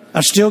umbrella.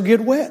 I still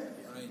get wet.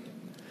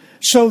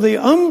 So the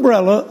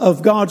umbrella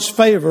of God's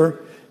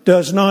favor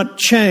does not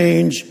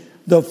change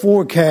the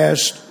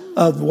forecast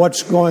of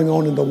what's going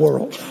on in the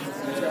world.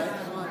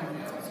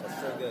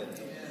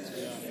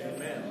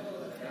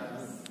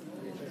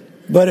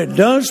 But it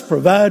does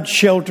provide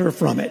shelter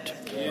from it.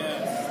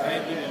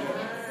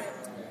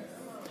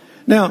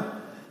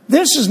 Now,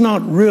 this is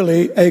not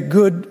really a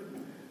good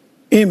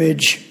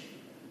image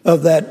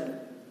of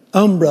that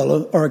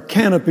umbrella or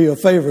canopy of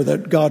favor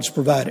that God's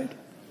provided.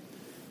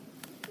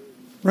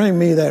 Bring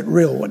me that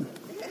real one.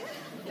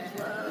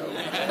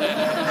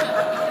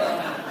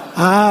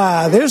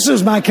 This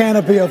is my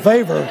canopy of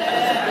favor.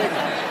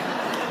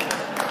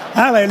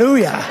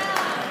 Hallelujah.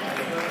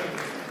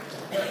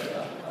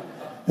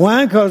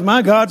 Why? Because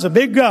my God's a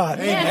big God.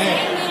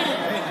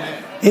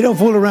 Amen. He don't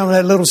fool around with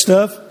that little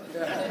stuff.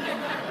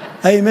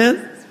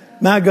 Amen.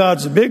 My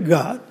God's a big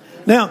God.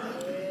 Now,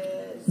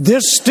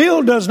 this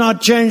still does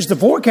not change the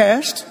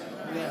forecast.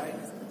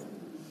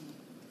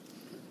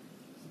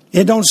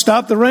 It don't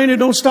stop the rain. It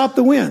don't stop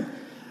the wind.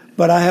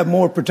 But I have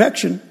more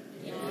protection.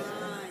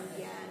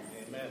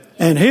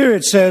 And here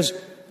it says,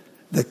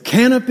 the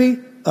canopy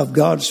of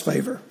God's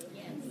favor.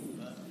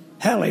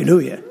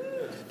 Hallelujah.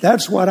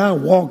 That's what I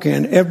walk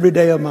in every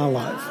day of my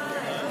life.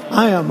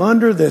 I am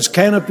under this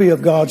canopy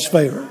of God's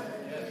favor.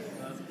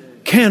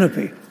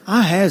 Canopy.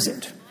 I has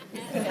it.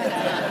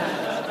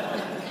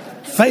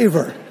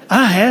 Favor,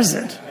 I has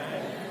it.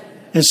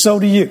 And so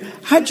do you.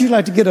 How'd you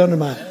like to get under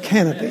my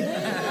canopy?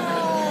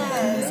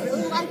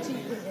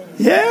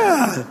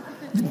 Yeah.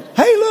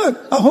 Hey,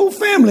 look, a whole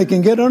family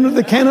can get under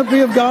the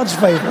canopy of God's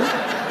favor.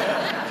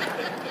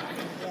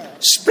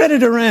 Spread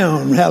it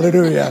around.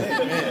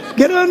 Hallelujah.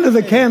 Get under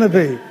the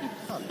canopy.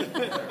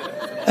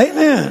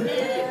 Amen.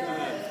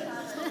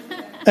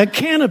 A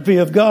canopy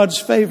of God's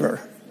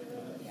favor.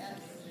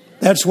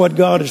 That's what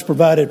God has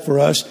provided for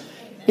us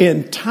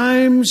in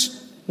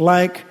times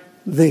like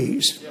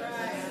these.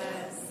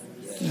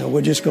 Now,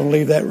 we're just going to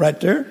leave that right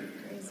there.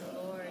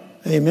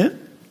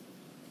 Amen.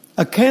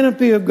 A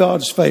canopy of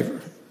God's favor.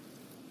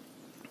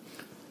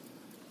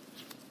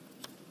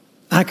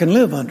 I can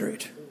live under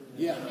it.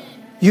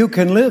 You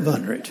can live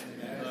under it.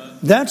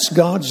 That's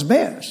God's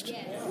best.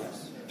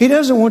 He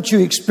doesn't want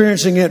you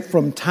experiencing it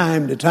from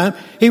time to time.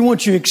 He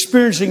wants you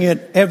experiencing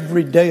it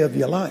every day of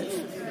your life.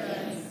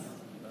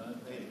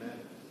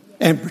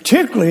 And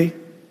particularly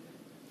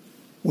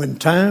when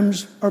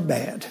times are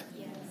bad.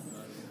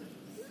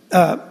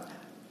 Let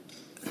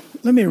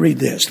me read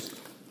this.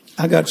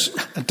 I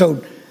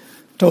told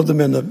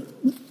them in the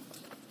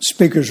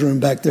speaker's room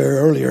back there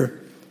earlier.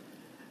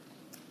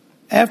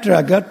 After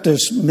I got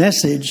this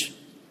message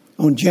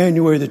on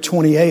January the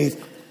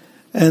 28th,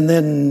 and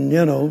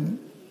then,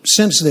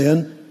 since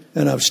then,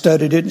 and I've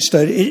studied it and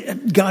studied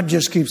it, God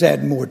just keeps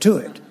adding more to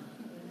it.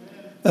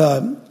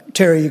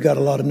 Terry, you got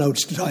a lot of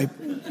notes to type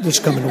this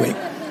coming week.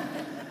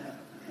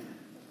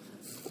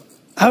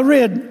 I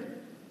read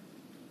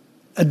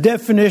a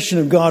definition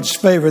of God's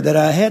favor that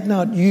I had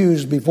not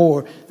used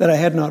before, that I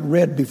had not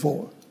read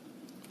before.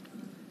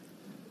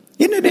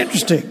 Isn't it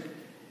interesting?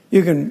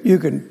 You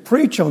can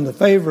preach on the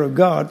favor of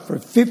God for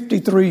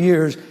 53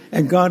 years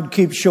and God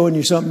keeps showing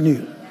you something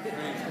new.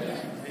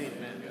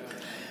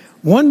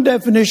 One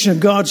definition of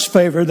God's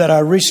favor that I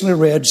recently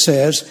read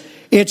says,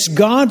 it's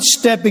God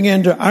stepping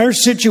into our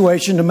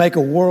situation to make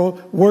a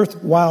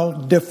worthwhile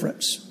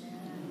difference.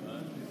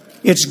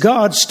 It's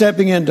God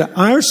stepping into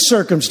our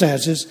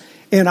circumstances,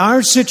 in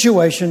our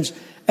situations,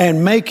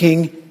 and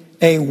making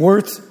a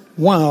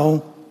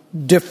worthwhile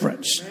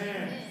difference.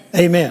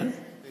 Amen.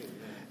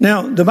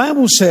 Now, the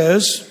Bible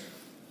says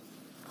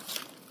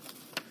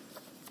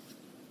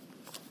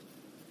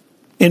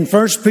in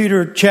 1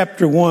 Peter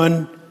chapter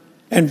 1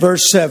 and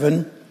verse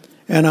 7,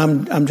 and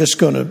I'm just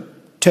going to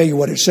tell you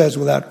what it says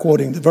without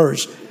quoting the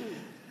verse.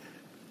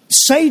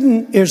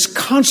 Satan is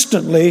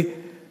constantly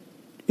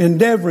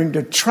endeavoring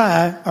to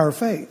try our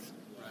faith.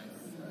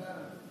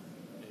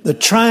 The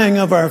trying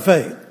of our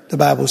faith, the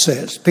Bible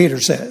says, Peter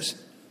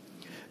says.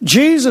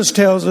 Jesus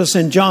tells us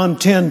in John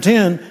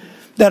 10:10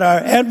 that our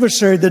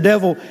adversary, the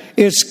devil,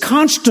 is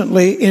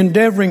constantly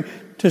endeavoring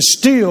to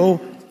steal,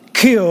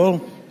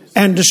 kill,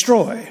 and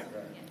destroy.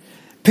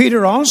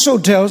 Peter also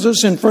tells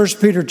us in 1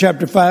 Peter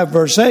chapter 5,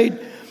 verse 8,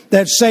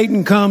 that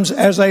Satan comes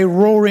as a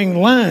roaring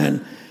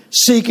lion,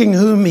 seeking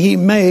whom he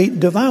may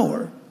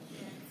devour.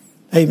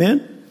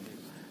 Amen?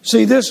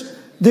 See,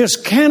 this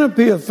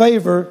canopy of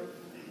favor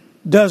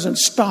doesn't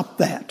stop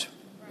that.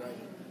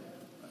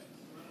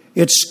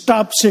 It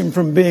stops him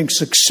from being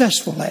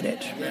successful at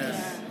it.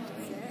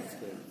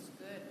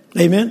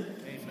 Amen?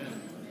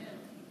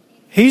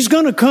 He's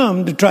going to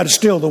come to try to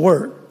steal the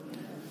word.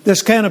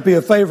 This canopy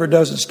of favor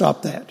doesn't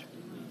stop that.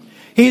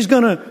 He's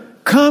going to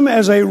come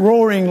as a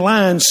roaring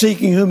lion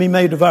seeking whom he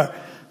may devour.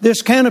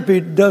 This canopy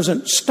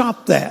doesn't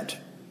stop that.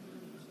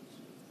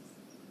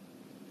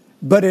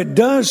 But it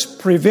does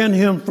prevent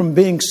him from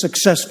being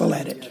successful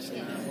at it.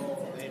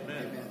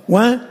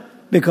 Why?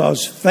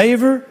 Because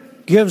favor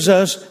gives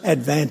us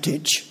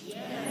advantage.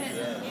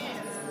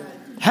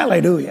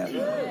 Hallelujah.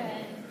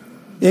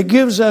 It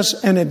gives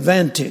us an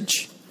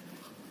advantage.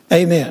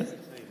 Amen.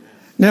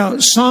 Now,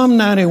 Psalm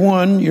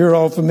 91, you're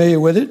all familiar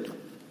with it,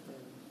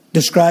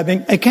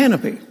 describing a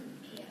canopy.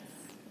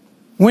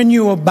 When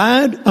you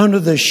abide under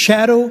the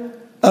shadow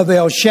of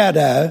El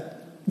Shaddai,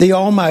 the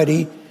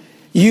Almighty,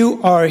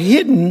 you are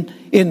hidden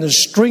in the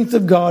strength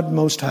of God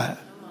Most High.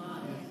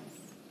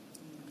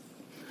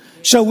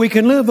 So we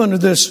can live under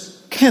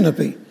this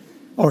canopy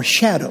or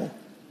shadow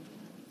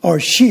or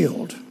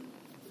shield.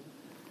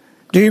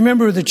 Do you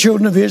remember the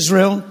children of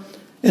Israel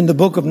in the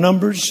book of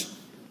Numbers,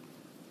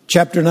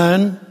 chapter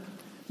 9,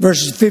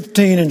 verses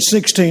 15 and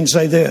 16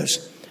 say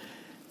this.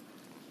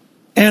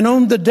 And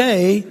on the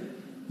day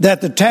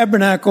that the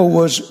tabernacle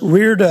was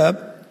reared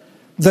up,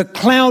 the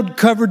cloud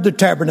covered the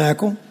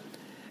tabernacle,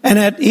 and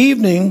at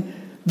evening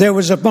there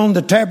was upon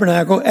the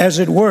tabernacle, as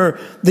it were,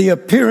 the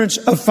appearance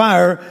of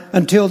fire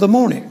until the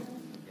morning.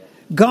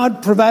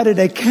 God provided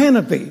a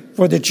canopy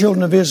for the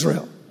children of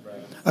Israel.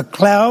 A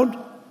cloud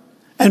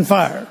and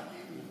fire.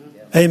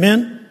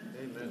 Amen?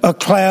 A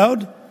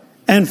cloud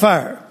and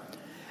fire.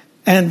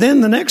 And then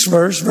the next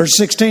verse, verse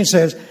 16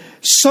 says,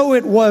 so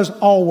it was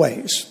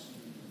always.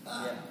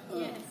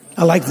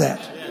 I like that.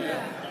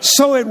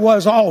 So it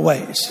was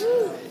always.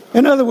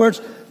 In other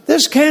words,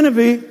 this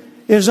canopy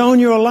is on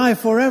your life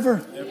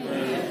forever.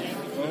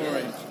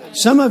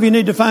 Some of you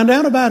need to find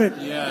out about it.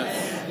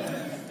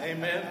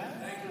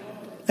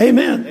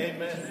 Amen.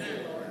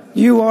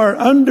 You are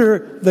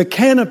under the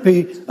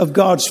canopy of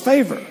God's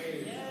favor.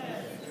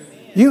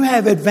 You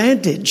have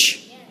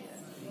advantage.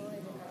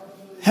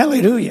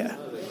 Hallelujah.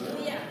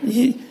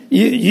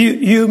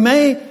 You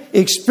may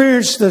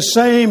experience the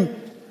same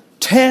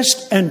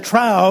tests and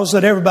trials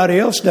that everybody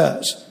else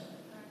does.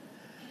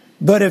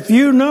 But if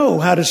you know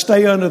how to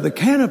stay under the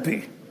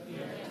canopy,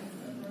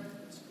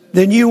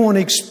 then you won't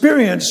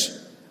experience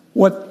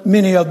what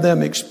many of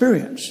them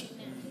experience.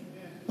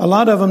 A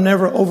lot of them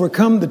never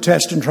overcome the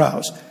tests and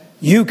trials.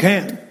 You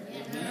can.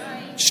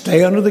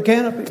 Stay under the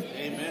canopy.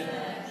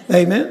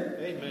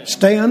 Amen.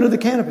 Stay under the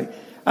canopy.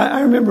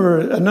 I remember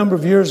a number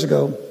of years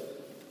ago,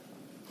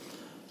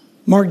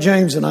 Mark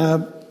James and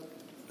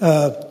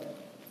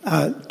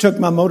I took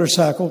my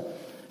motorcycle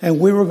and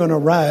we were going to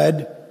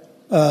ride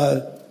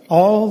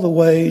all the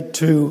way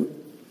to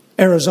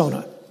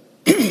Arizona.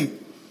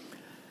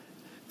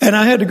 And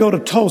I had to go to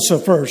Tulsa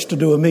first to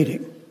do a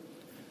meeting.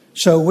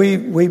 So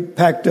we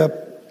packed up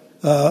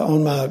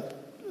on my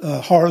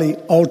Harley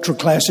Ultra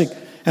Classic,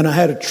 and I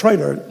had a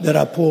trailer that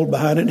I pulled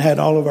behind it and had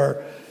all of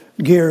our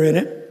gear in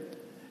it.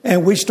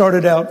 And we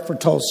started out for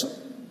Tulsa.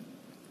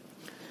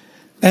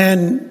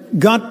 And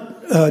got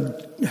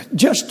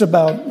just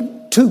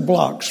about 2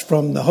 blocks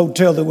from the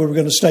hotel that we were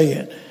going to stay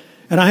in.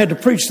 And I had to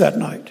preach that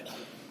night.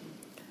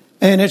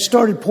 And it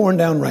started pouring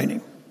down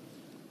raining.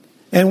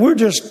 And we're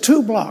just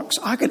 2 blocks.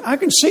 I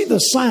can see the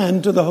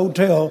sign to the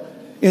hotel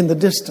in the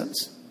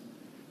distance.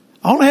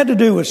 All I had to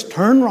do was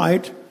turn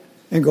right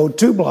and go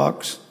 2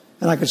 blocks,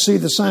 and I could see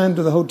the sign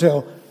to the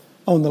hotel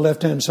on the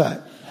left-hand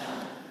side.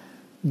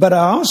 But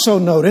I also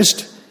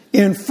noticed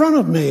in front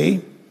of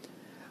me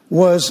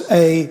was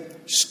a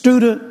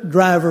student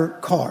driver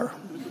car.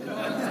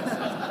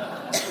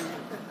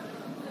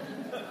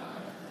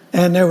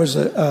 And there was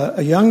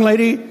a young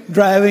lady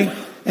driving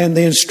and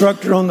the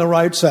instructor on the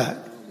right side.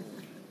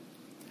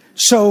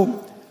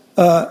 So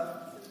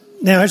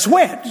now it's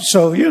wet,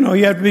 so you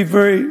have to be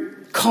very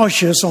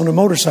cautious on a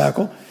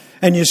motorcycle,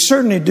 and you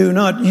certainly do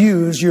not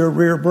use your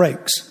rear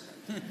brakes.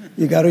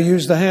 You got to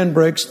use the hand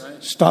brakes,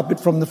 stop it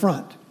from the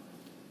front.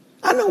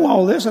 I know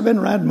all this. I've been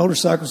riding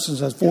motorcycles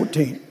since I was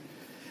 14.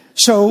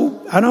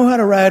 So I know how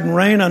to ride in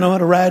rain, I know how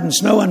to ride in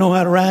snow, I know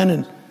how to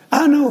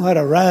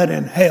ride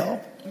in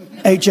hell.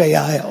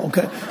 H-A-I-L,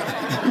 okay?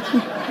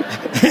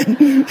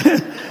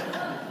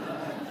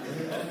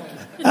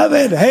 I've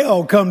had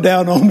hell come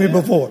down on me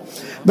before.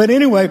 But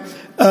anyway,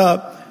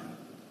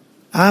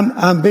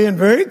 I'm being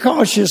very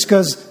cautious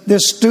because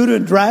this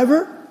student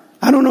driver,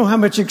 I don't know how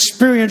much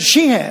experience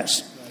she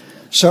has.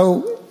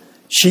 So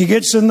she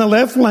gets in the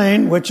left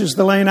lane, which is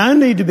the lane I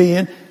need to be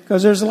in,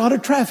 because there's a lot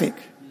of traffic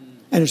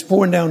and it's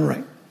pouring down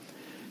rain.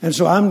 And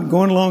so I'm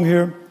going along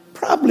here,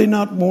 probably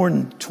not more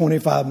than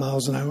 25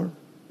 miles an hour,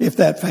 if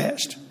that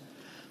fast.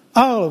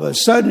 All of a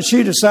sudden,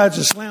 she decides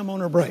to slam on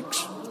her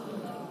brakes.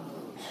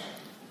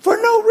 For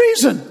no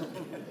reason.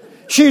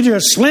 She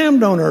just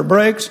slammed on her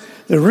brakes.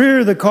 The rear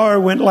of the car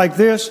went like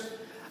this.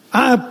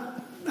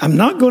 I'm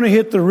not going to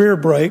hit the rear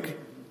brake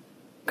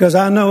because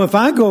I know if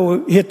I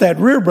go hit that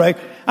rear brake,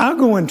 I'll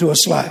go into a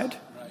slide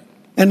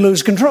and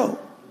lose control.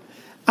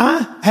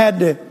 I had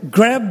to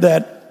grab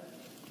that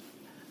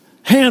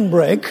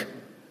handbrake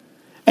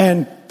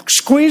and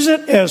squeeze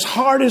it as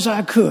hard as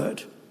I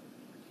could.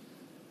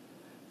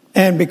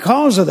 And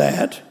because of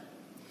that,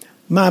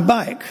 my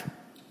bike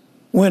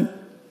went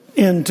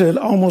into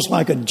almost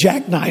like a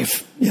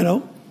jackknife,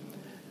 And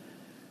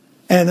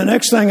the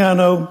next thing I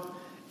know,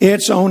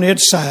 it's on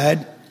its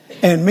side,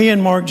 and me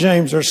and Mark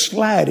James are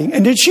sliding.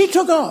 And then she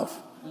took off.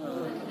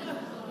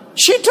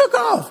 She took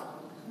off.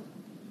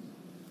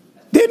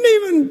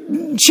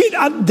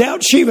 I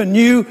doubt she even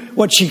knew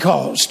what she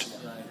caused.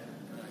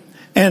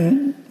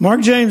 And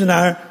Mark James and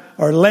I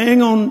are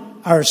laying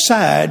on our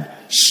side,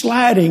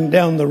 sliding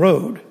down the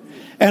road.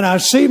 And I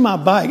see my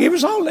bike. It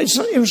was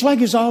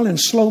like it's all in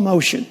slow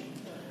motion.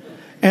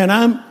 And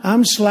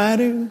I'm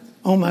sliding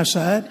on my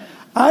side.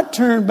 I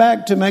turn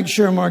back to make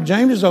sure Mark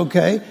James is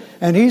okay.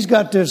 And he's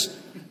got this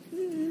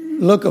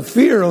look of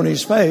fear on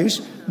his face.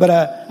 But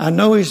I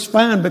know he's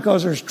fine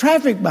because there's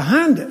traffic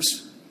behind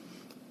us.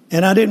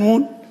 And I didn't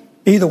want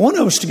either one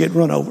of us to get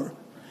run over.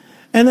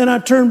 And then I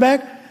turn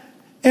back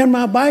and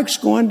my bike's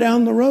going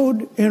down the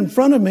road in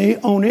front of me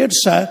on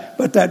its side.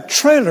 But that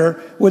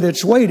trailer with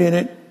its weight in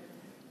it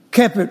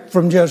kept it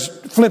from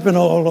just flipping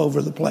all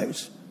over the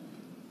place.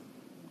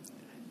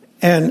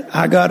 And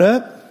I got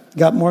up,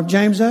 got Mark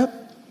James up.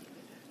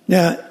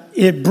 Now,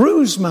 it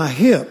bruised my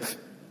hip.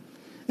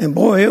 And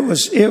boy, it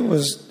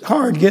was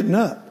hard getting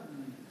up.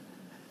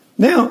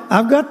 Now,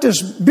 I've got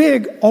this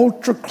big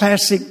ultra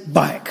classic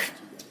bike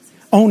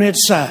on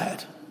its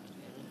side.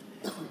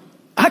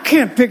 I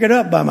can't pick it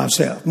up by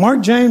myself.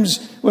 Mark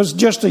James was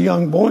just a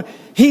young boy.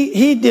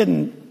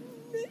 He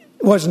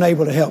wasn't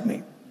able to help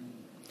me.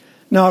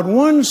 Not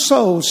one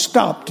soul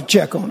stopped to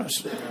check on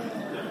us.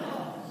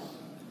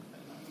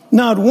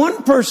 Not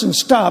one person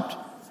stopped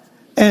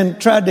and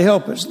tried to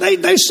help us.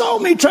 They saw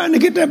me trying to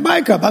get that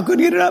bike up. I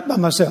couldn't get it up by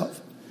myself.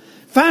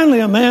 Finally,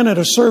 a man at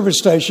a service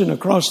station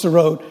across the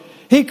road,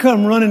 he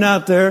come running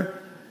out there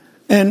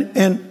and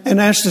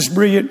asked this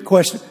brilliant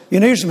question.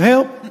 You need some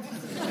help?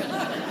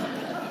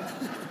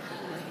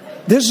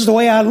 This is the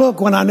way I look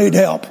when I need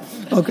help.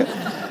 Okay.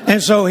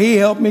 And so he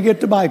helped me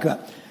get the bike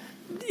up.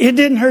 It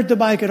didn't hurt the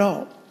bike at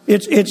all.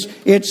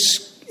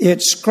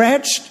 It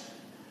scratched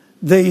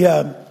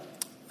the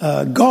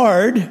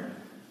guard,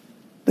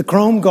 the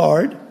chrome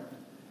guard.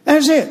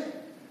 That's it.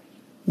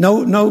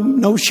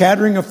 No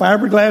shattering of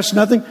fiberglass,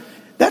 nothing.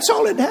 That's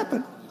all that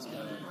happened.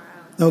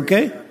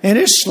 Okay? And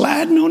it's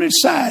sliding on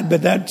its side,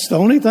 but that's the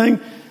only thing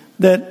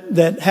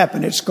that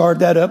happened. It scarred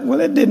that up. Well,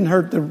 it didn't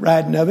hurt the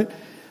riding of it.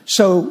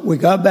 So we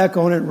got back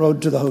on it and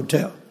rode to the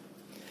hotel.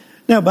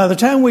 Now, by the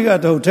time we got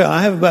to the hotel,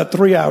 I have about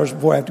 3 hours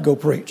before I have to go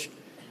preach.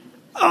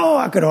 Oh,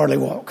 I could hardly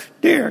walk.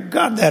 Dear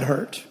God, that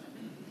hurt.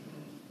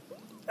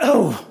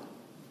 Oh.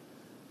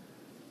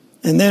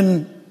 And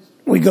then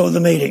we go to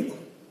the meeting.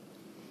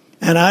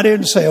 And I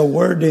didn't say a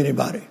word to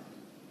anybody.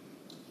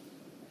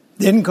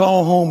 Didn't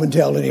call home and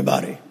tell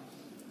anybody.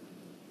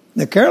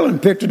 Now, Carolyn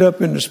picked it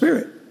up in the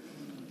spirit.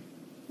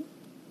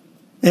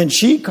 And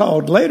she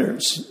called later.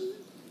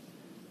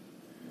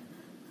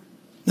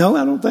 No,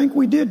 I don't think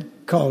we did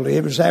call it.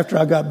 It was after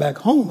I got back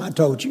home, I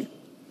told you.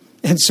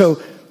 And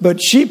so,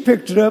 but she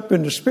picked it up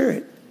in the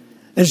spirit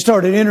and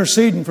started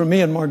interceding for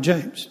me and Mark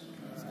James.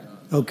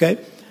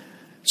 Okay?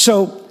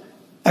 So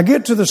I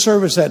get to the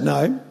service that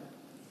night,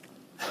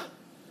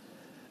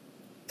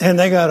 and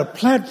they got a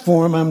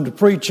platform I'm to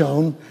preach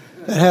on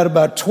that had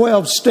about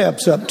 12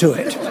 steps up to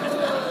it.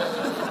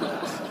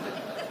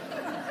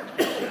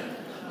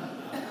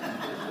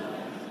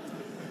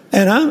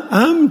 And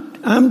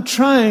I'm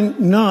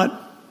trying not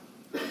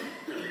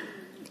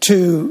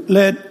to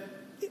let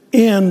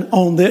in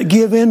on the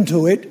give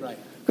into it,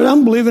 because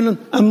I'm believing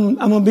I'm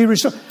going to be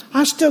restored.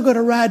 I still got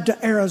to ride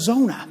to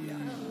Arizona.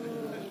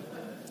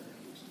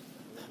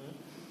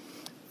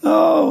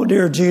 Oh,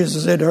 dear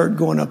Jesus, it hurt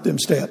going up them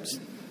steps.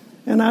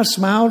 And I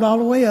smiled all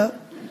the way up.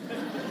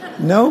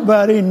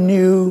 Nobody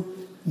knew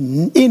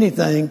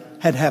anything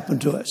had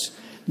happened to us.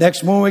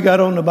 Next morning we got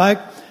on the bike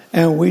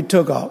and we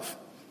took off.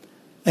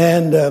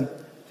 And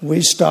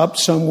we stopped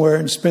somewhere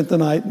and spent the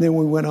night, and then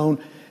we went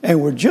on. And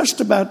we're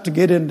just about to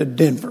get into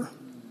Denver.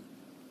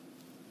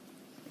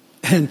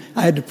 And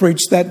I had to preach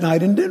that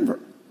night in Denver.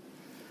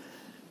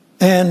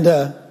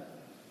 And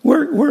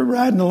we're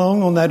riding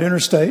along on that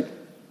interstate.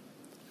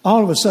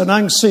 All of a sudden,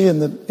 I can see in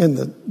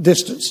the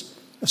distance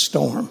a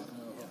storm.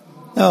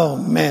 Oh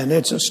man,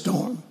 it's a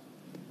storm.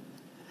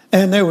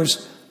 And there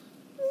was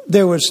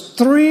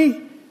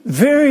 3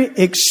 very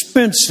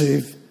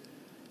expensive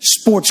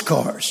sports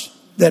cars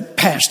that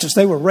passed us.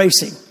 They were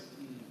racing.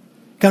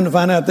 Come to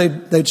find out,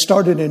 they'd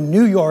started in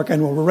New York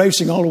and were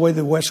racing all the way to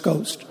the West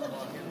Coast.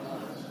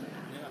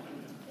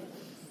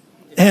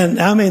 And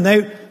I mean,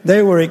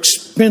 they were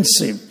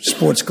expensive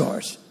sports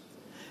cars.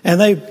 And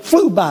they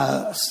flew by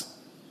us.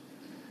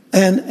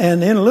 And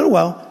in a little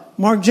while,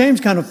 Mark James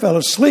kind of fell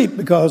asleep,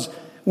 because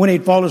when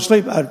he'd fall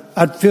asleep,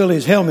 I'd feel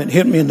his helmet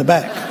hit me in the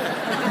back.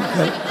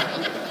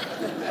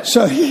 Okay?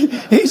 So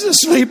he's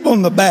asleep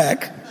on the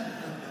back.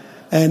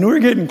 And we're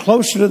getting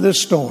closer to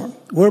this storm.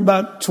 We're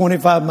about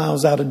 25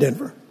 miles out of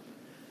Denver.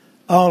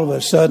 All of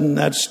a sudden,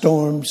 that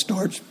storm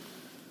starts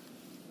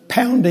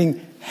pounding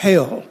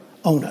hail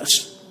on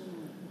us.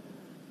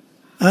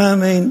 I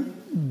mean,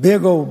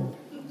 big old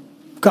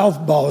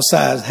golf ball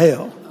size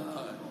hail.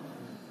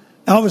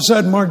 All of a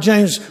sudden, Mark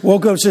James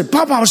woke up and said,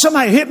 "Papa,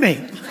 somebody hit me."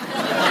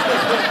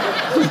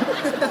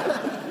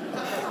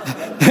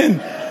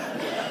 And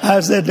I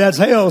said, "That's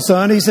hail,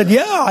 son." He said,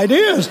 "Yeah, it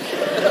is."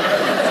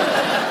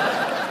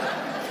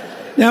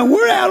 Now,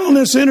 we're out on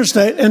this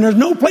interstate, and there's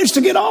no place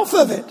to get off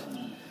of it.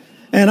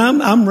 And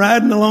I'm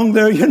riding along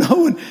there, and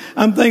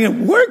I'm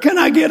thinking, where can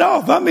I get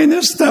off? I mean,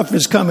 this stuff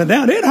is coming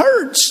down. It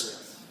hurts.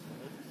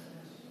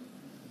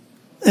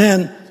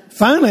 And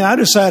finally, I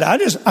decided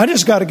I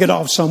just got to get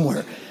off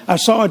somewhere. I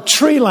saw a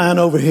tree line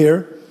over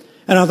here,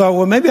 and I thought,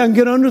 well, maybe I can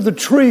get under the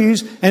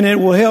trees, and it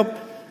will help,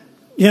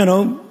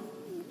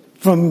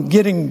 from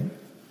getting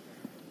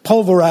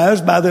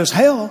pulverized by this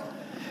hail.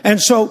 And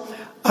so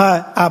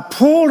I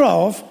pulled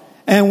off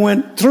and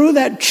went through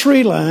that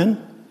tree line,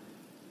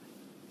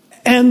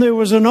 and there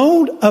was an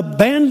old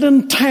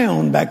abandoned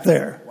town back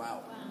there.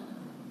 Wow.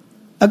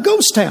 A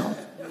ghost town.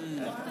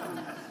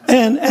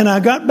 And I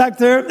got back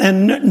there,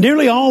 and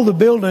nearly all the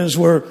buildings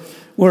were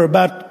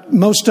about,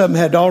 most of them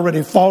had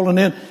already fallen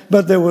in,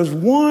 but there was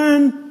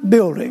one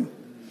building.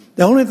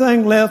 The only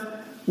thing left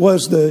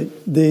was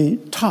the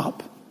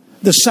top.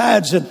 The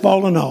sides had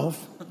fallen off.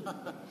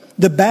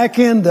 The back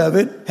end of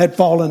it had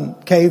fallen,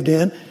 caved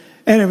in.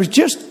 And it was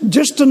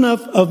just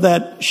enough of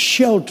that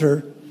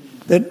shelter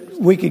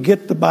that we could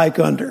get the bike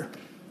under.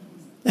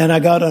 And I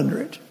got under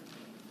it.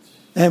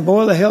 And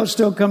boy, the hail's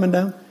still coming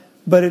down.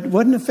 But it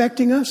wasn't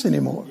affecting us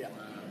anymore.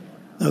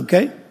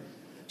 Okay?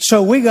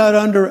 So we got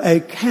under a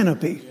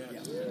canopy.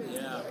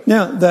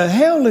 Now, the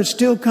hail is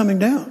still coming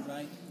down.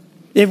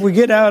 If we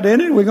get out in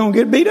it, we're going to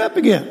get beat up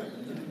again.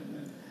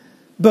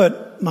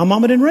 But my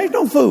mama didn't raise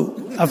no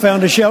fool. I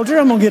found a shelter.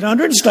 I'm going to get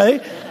under it and stay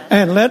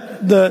and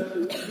let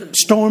the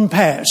storm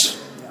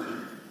pass.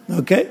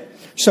 Okay?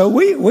 So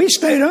we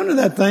stayed under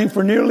that thing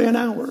for nearly an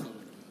hour.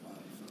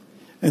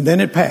 And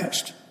then it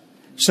passed.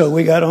 So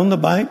we got on the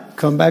bike,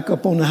 come back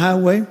up on the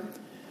highway.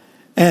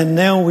 And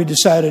now I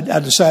decided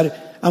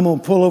I'm going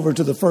to pull over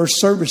to the first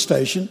service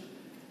station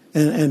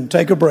and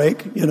take a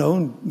break,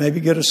 and maybe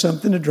get us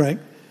something to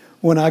drink.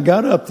 When I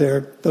got up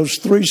there, those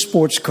 3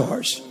 sports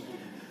cars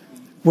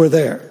were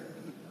there.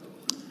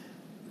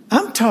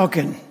 I'm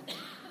talking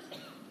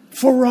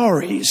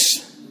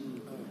Ferraris,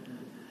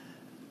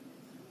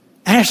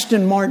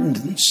 Aston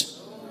Martins.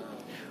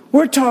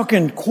 We're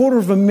talking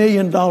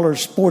 $250,000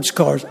 sports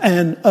cars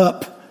and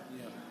up.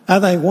 I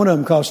think one of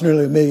them cost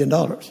nearly $1 million.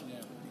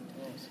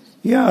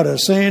 You ought to have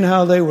seen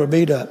how they were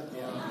beat up.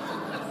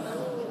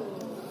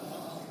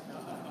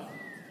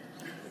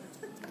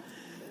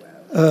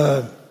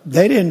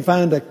 They didn't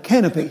find a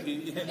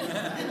canopy.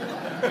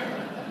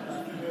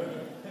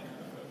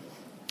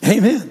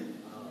 Amen.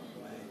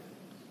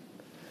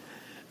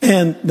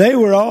 And they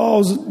were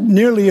all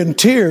nearly in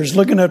tears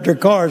looking at their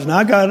cars. And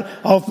I got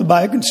off the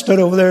bike and stood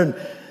over there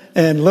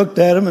and looked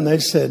at them. And they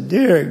said,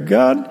 "Dear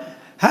God,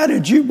 how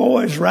did you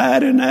boys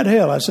ride in that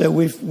hell?" I said,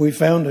 we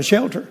found a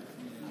shelter.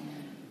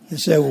 They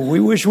said, "Well,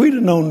 we wish we'd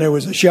have known there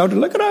was a shelter.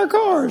 Look at our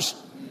cars."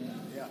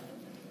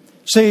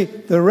 See,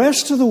 the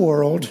rest of the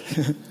world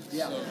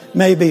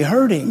may be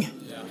hurting,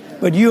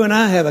 but you and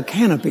I have a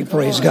canopy,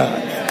 praise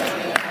God.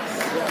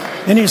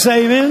 And you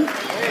say amen?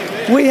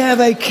 We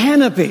have a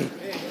canopy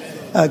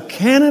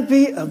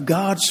of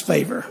God's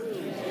favor,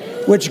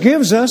 which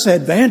gives us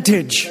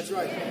advantage.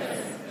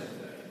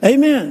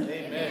 Amen.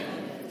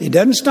 It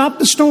doesn't stop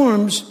the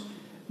storms,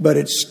 but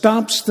it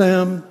stops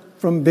them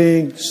from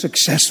being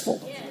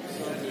successful.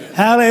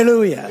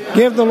 Hallelujah.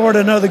 Give the Lord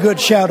another good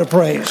shout of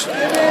praise.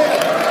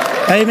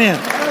 Amen.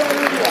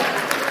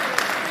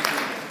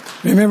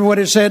 Remember what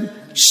it said?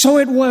 So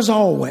it was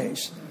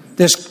always,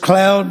 this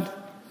cloud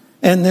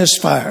and this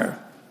fire.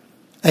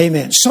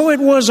 Amen. So it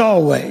was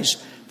always.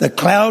 The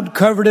cloud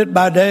covered it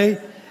by day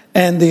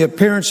and the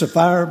appearance of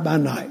fire by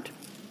night.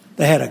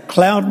 They had a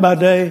cloud by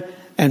day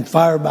and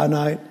fire by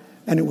night,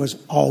 and it was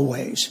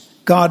always.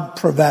 God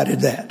provided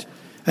that.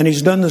 And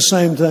He's done the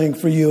same thing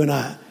for you and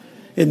I.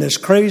 In this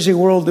crazy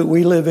world that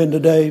we live in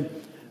today,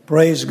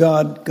 praise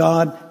God,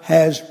 God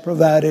has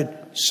provided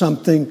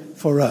something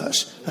for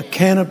us. A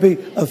canopy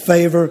of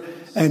favor,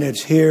 and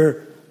it's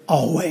here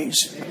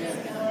always.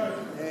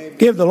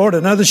 Give the Lord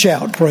another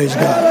shout, praise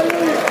God.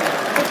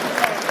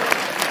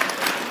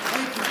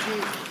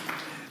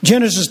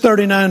 Genesis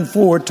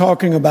 39:4,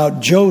 talking about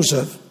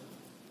Joseph.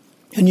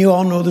 And you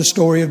all know the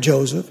story of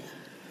Joseph.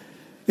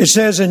 It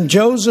says, "And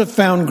Joseph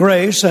found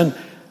grace," and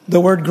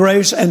the word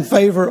grace and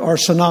favor are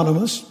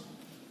synonymous.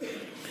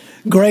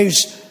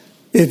 Grace,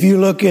 if you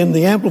look in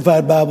the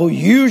Amplified Bible,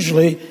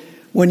 usually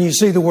when you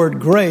see the word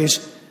grace,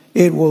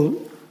 it will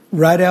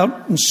write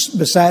out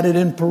beside it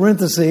in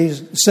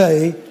parentheses,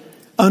 say,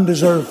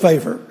 undeserved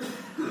favor.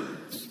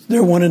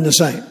 They're one and the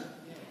same.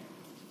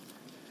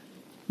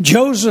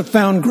 Joseph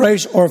found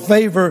grace or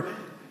favor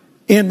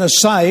in the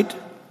sight,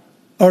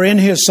 or in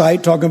his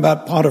sight, talking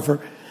about Potiphar,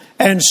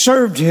 and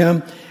served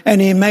him,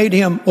 and he made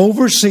him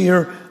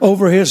overseer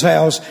over his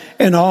house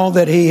and all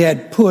that he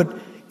had put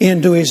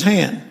into his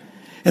hand.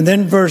 And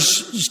then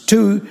verses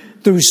 2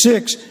 through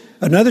 6,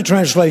 another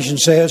translation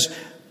says,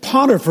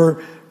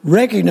 Potiphar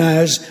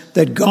recognized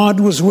that God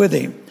was with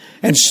him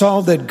and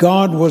saw that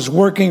God was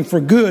working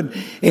for good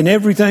in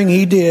everything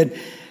he did,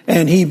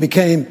 and he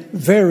became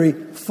very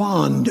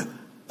fond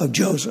of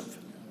Joseph.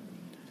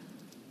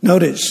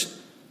 Notice,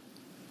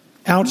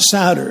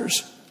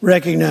 outsiders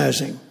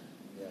recognizing.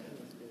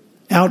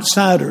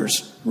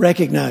 Outsiders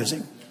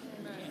recognizing.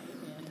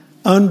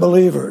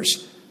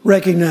 Unbelievers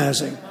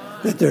recognizing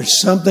that there's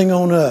something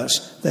on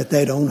us that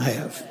they don't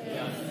have.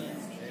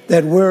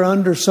 That we're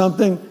under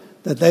something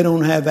that they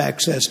don't have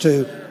access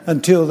to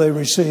until they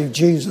receive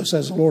Jesus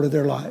as the Lord of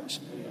their lives.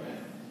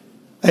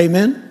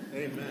 Amen?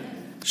 Amen.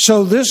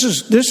 So this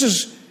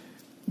is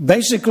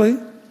basically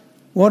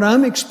what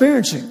I'm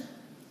experiencing.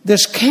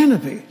 This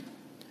canopy.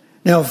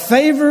 Now,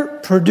 favor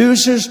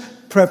produces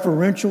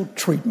preferential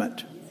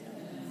treatment.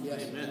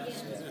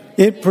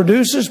 It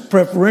produces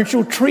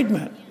preferential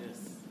treatment.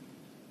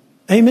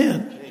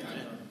 Amen.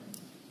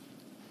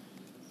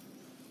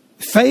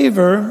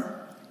 Favor,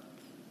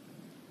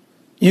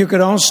 you could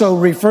also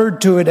refer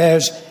to it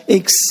as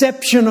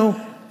exceptional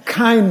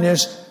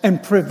kindness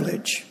and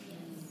privilege.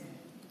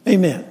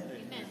 Amen.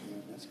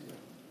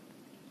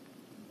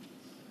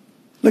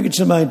 Look at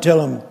somebody and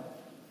tell them,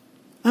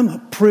 I'm a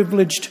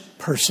privileged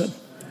person.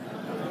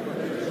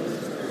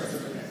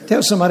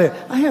 Tell somebody,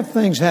 I have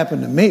things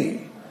happen to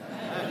me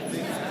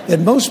that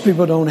most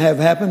people don't have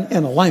happen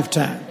in a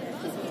lifetime.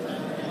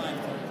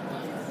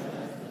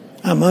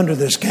 I'm under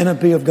this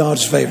canopy of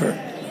God's favor.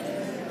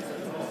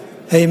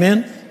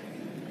 Amen.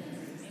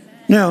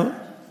 Now,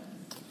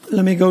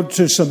 let me go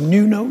to some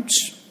new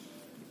notes.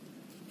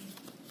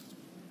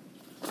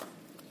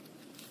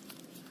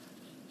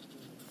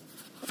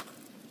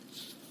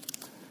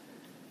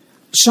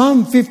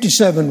 Psalm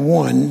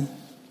 57:1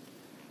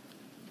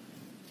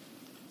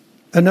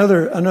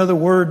 Another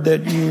word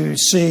that you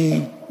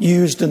see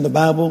used in the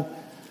Bible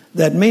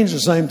that means the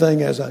same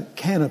thing as a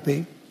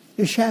canopy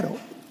is shadow.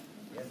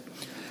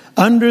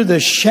 Under the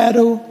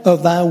shadow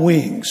of thy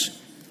wings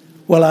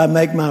will I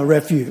make my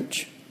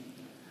refuge.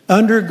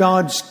 Under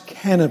God's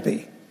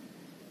canopy,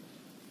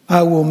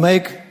 I will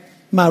make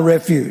my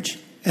refuge.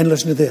 And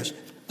listen to this.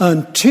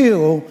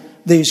 Until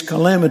these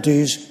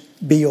calamities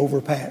be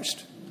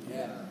overpassed.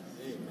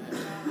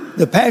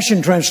 The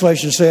Passion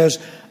Translation says,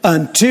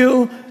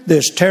 until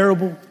this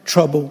terrible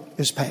trouble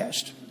is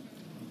past.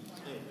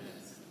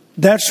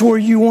 That's where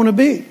you want to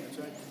be,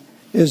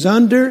 is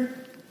under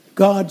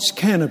God's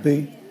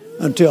canopy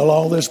until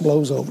all this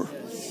blows over.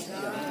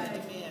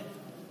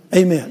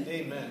 Amen.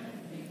 Amen.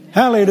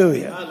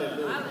 Hallelujah.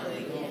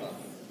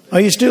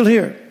 Are you still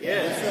here?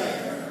 Yes.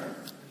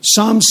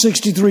 Psalm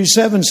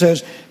 63:7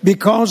 says,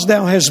 because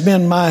thou hast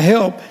been my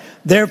help,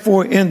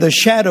 therefore in the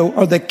shadow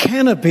or the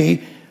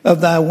canopy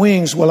of thy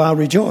wings will I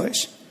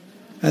rejoice.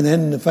 And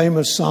then the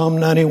famous Psalm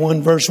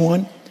 91 verse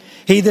 1,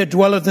 he that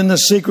dwelleth in the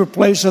secret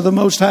place of the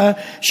Most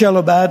High shall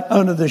abide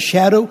under the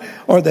shadow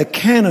or the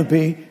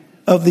canopy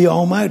of the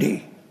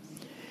Almighty.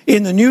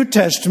 In the New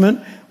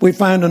Testament, we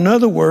find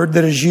another word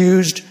that is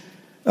used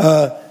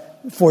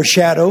for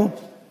shadow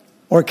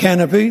or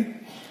canopy,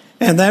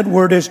 and that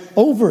word is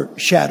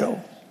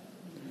overshadow.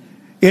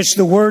 It's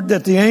the word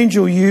that the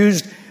angel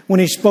used when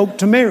he spoke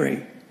to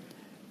Mary.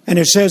 And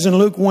it says in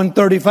Luke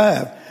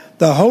 1:35,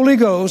 the Holy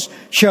Ghost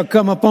shall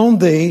come upon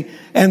thee,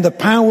 and the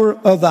power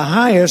of the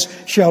highest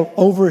shall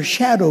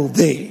overshadow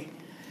thee.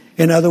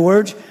 In other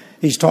words,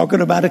 he's talking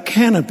about a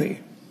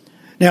canopy.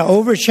 Now,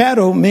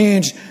 overshadow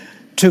means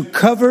to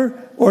cover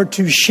or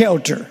to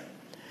shelter.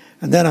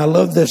 And then I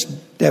love this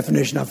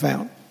definition I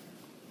found.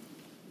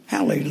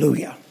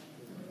 Hallelujah.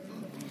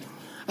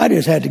 I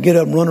just had to get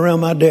up and run around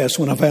my desk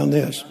when I found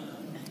this.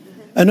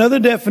 Another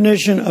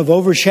definition of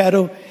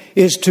overshadow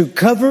is to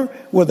cover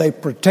with a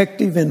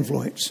protective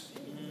influence.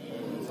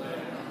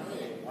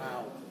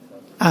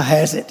 I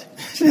has it.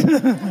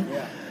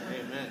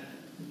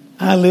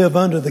 I live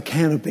under the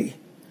canopy.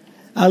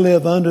 I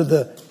live under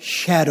the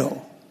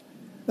shadow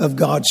of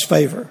God's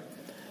favor.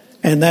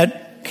 And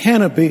that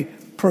canopy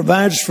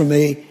provides for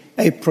me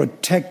a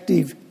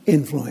protective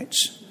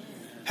influence.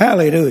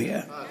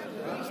 Hallelujah.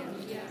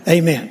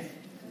 Amen.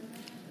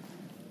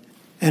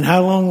 And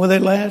how long will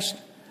it last?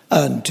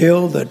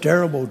 Until the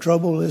terrible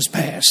trouble is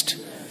past.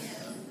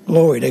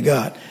 Glory to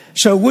God.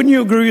 So wouldn't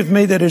you agree with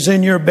me that it's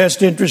in your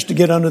best interest to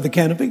get under the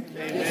canopy?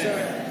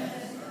 Amen.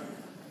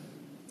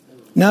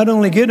 Not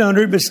only get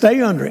under it, but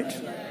stay under it.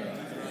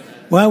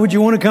 Why would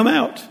you want to come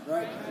out?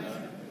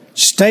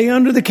 Stay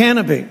under the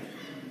canopy.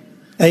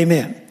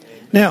 Amen.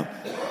 Now,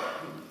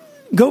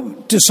 go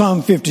to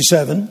Psalm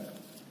 57.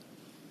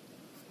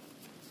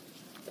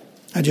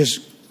 I just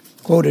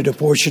quoted a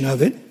portion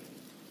of it.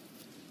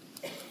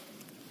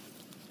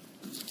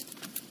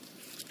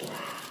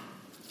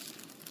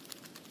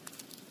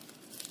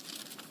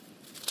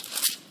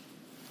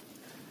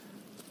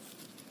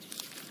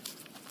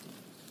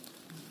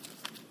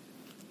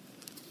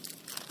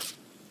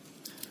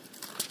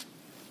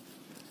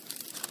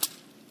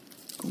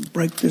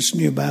 Break this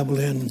new Bible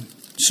in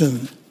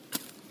soon.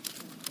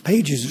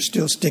 Pages are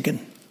still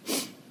sticking.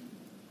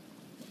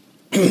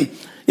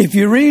 If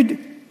you read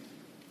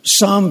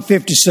Psalm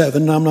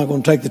 57, I'm not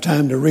going to take the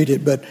time to read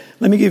it, but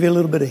let me give you a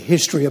little bit of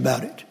history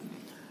about it.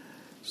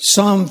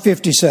 Psalm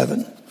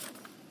 57.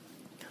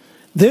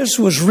 This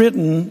was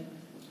written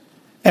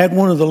at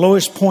one of the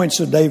lowest points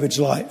of David's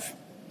life.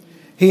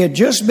 He had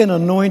just been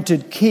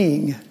anointed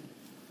king,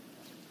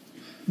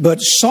 but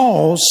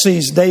Saul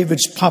sees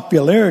David's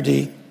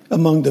popularity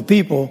among the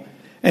people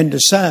and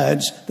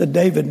decides that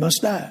David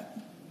must die.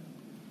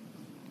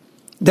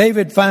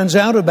 David finds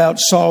out about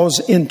Saul's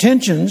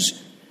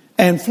intentions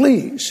and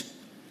flees.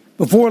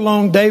 Before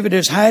long, David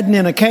is hiding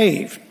in a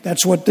cave.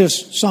 That's what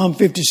this Psalm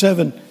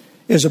 57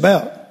 is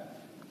about.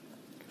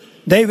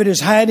 David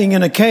is hiding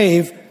in a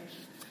cave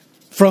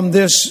from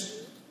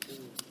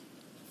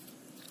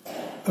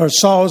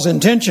Saul's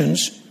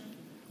intentions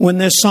when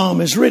this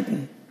psalm is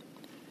written.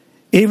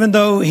 Even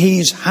though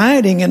he's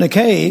hiding in a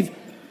cave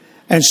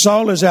and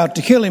Saul is out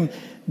to kill him,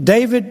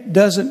 David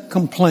doesn't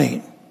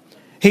complain.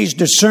 He's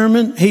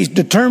determined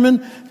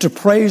to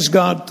praise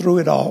God through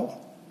it all.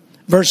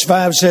 Verse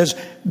 5 says,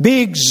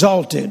 be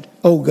exalted,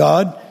 O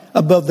God,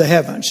 above the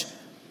heavens.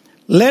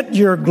 Let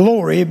your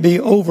glory be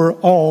over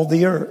all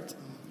the earth.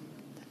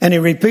 And he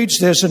repeats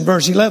this in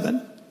verse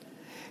 11.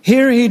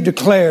 Here he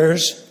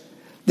declares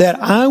that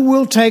I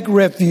will take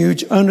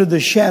refuge under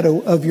the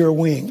shadow of your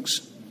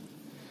wings.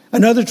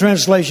 Another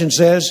translation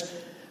says,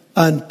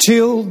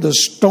 until the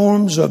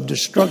storms of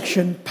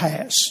destruction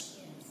pass.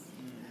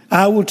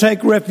 I will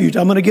take refuge.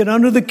 I'm going to get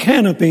under the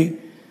canopy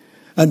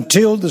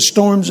until the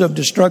storms of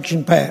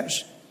destruction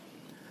pass.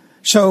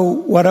 So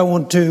what I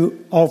want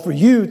to offer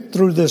you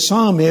through this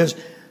psalm is,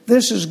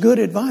 this is good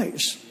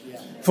advice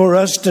for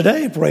us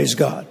today, praise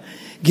God.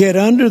 Get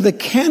under the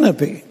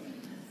canopy.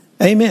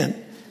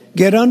 Amen.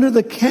 Get under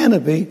the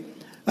canopy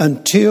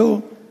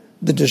until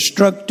the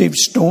destructive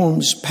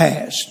storms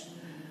past.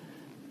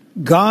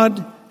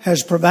 God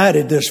has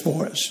provided this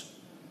for us.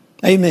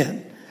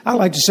 Amen. I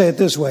like to say it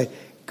this way.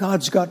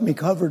 God's got me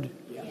covered.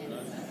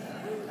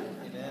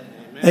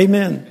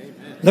 Amen.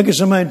 Look at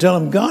somebody and tell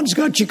them, God's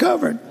got you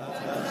covered.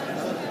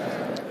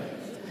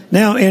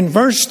 Now, in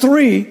verse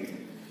 3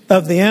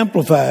 of the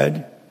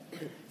Amplified,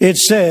 it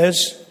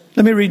says,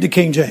 let me read the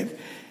King James.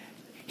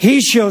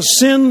 He shall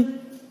send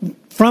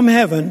from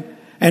heaven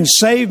and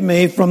save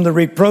me from the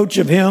reproach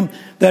of him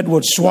that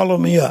would swallow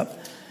me up.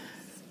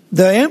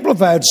 The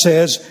Amplified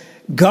says,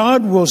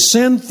 God will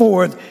send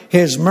forth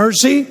his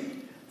mercy,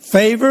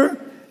 favor,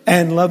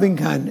 and loving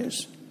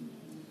kindness.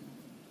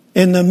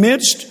 In the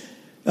midst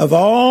of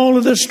all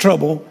of this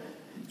trouble,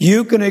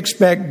 you can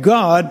expect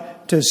God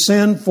to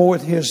send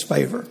forth his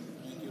favor.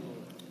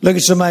 Look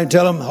at somebody and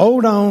tell them,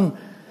 hold on,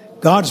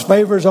 God's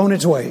favor is on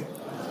its way.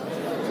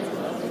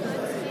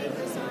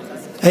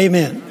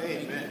 Amen.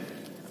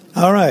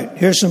 All right,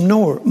 here's some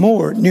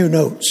more new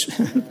notes.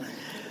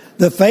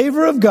 The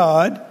favor of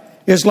God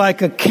is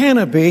like a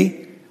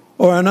canopy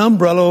or an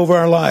umbrella over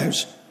our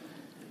lives.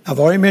 I've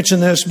already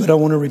mentioned this, but I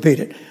want to repeat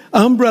it.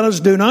 Umbrellas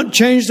do not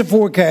change the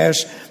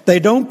forecast. They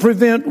don't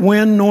prevent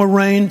wind nor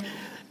rain,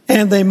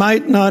 and they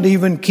might not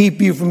even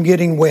keep you from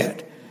getting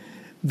wet.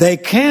 They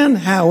can,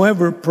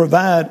 however,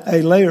 provide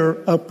a layer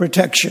of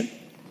protection.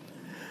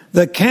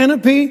 The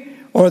canopy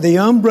or the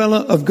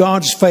umbrella of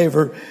God's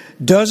favor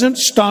doesn't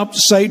stop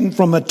Satan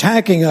from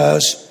attacking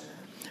us,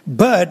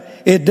 but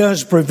it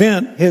does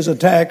prevent his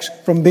attacks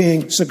from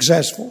being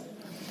successful.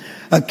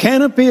 A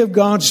canopy of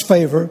God's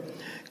favor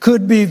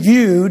could be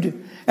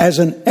viewed as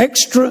an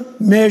extra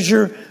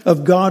measure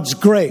of God's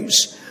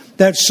grace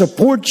that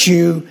supports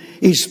you,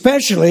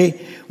 especially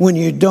when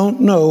you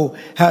don't know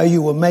how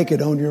you will make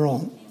it on your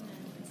own.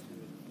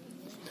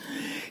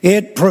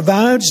 It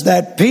provides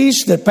that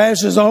peace that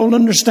passes all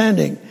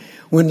understanding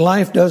when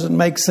life doesn't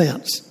make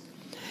sense.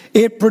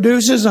 It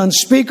produces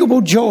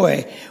unspeakable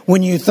joy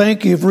when you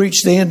think you've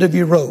reached the end of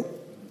your rope.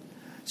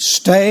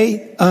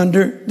 Stay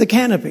under the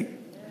canopy.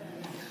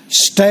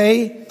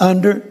 Stay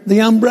under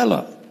the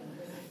umbrella.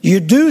 You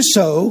do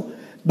so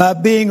by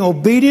being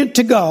obedient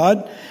to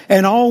God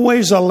and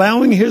always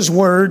allowing his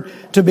word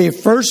to be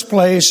first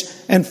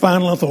place and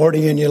final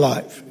authority in your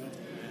life.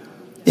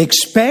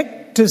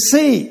 Expect to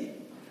see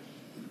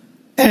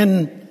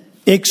and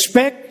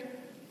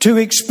expect to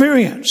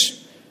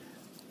experience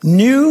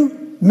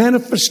new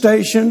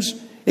manifestations,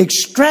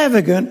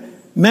 extravagant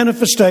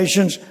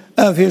manifestations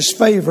of his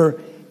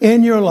favor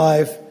in your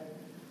life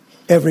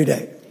every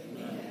day.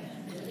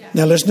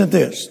 Now listen to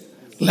this.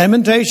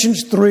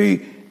 Lamentations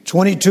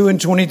 3:22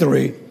 and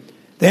 23.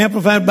 The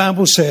Amplified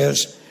Bible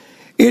says,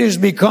 it is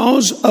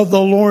because of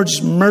the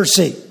Lord's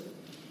mercy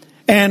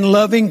and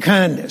loving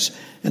kindness.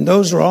 And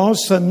those are all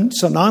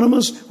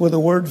synonymous with the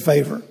word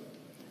favor.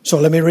 So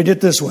let me read it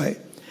this way.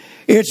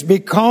 It's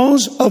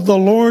because of the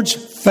Lord's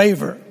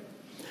favor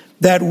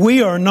that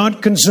we are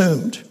not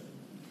consumed,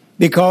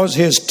 because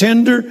his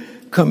tender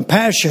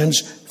compassions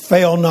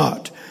fail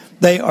not.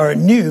 They are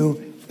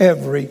new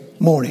every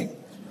morning.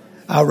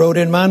 I wrote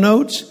in my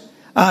notes,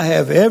 I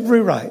have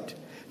every right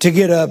to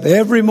get up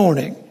every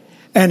morning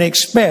and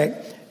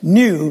expect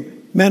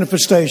new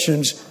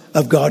manifestations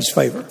of God's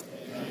favor.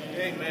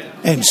 Amen.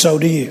 And so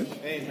do you.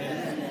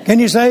 Amen. Can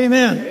you say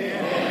amen?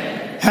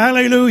 Amen.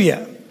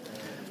 Hallelujah.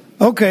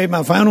 Okay,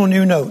 my final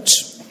new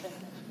notes.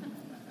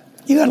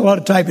 You got a lot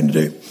of typing to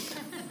do.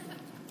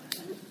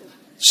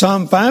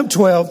 Psalm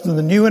 5:12 from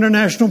the New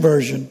International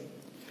Version.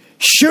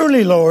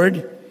 Surely,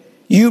 Lord,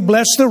 you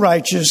bless the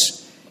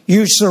righteous.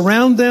 You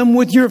surround them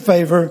with your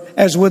favor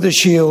as with a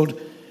shield.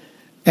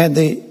 And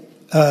the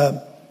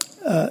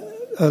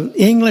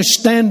English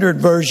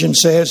Standard Version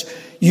says,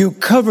 you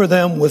cover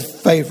them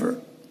with favor.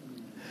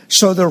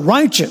 So the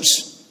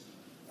righteous,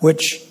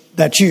 which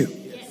that's you.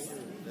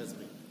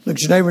 Look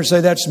at your neighbor and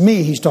say, that's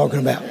me he's talking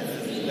about.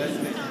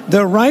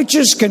 The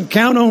righteous can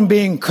count on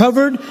being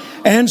covered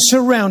and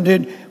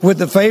surrounded with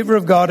the favor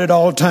of God at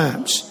all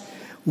times.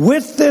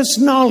 With this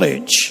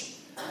knowledge,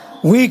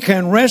 we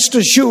can rest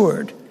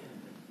assured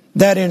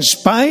that in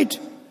spite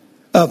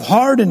of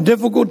hard and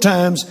difficult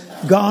times,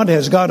 God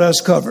has got us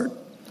covered.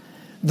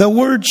 The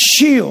word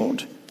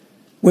shield,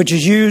 which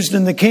is used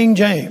in the King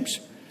James,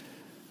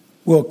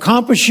 will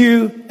compass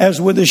you as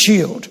with a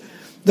shield.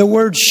 The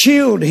word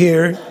shield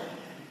here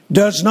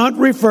does not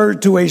refer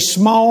to a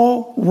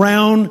small,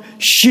 round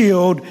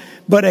shield,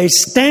 but a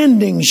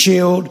standing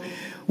shield,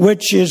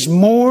 which is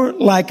more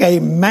like a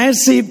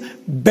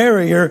massive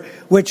barrier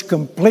which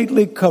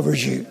completely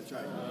covers you.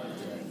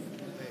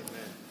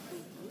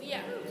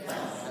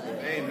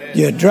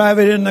 You drive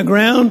it in the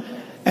ground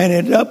and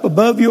it's up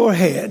above your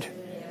head.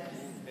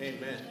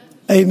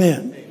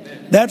 Amen.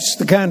 That's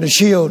the kind of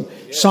shield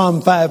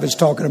Psalm 5 is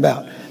talking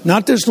about.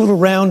 Not this little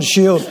round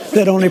shield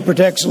that only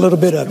protects a little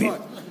bit of you.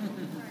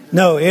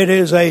 No, it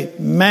is a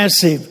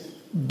massive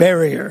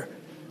barrier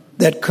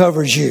that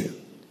covers you.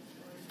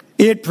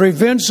 It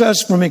prevents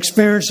us from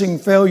experiencing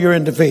failure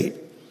and defeat.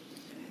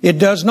 It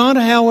does not,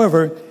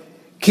 however,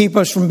 keep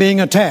us from being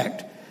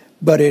attacked,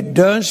 but it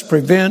does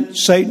prevent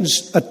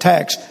Satan's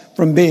attacks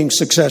from being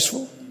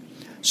successful.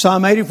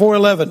 Psalm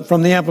 84:11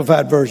 from the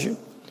Amplified Version.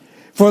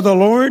 For the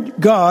Lord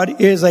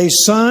God is a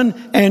sun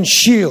and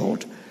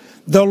shield.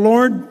 The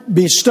Lord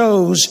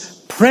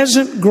bestows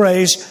present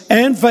grace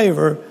and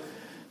favor,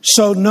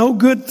 so no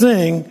good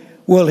thing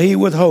will he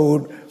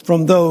withhold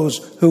from those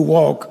who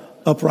walk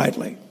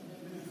uprightly.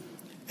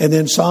 And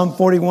then Psalm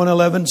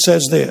 41:11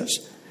 says this,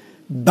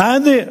 by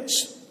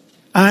this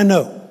I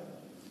know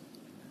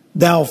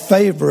thou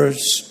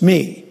favorest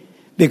me,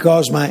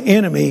 because my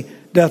enemy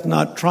doth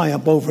not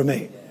triumph over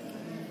me.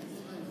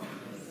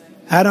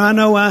 How do I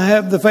know I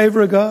have the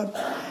favor of God?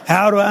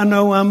 How do I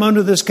know I'm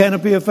under this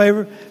canopy of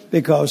favor?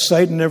 Because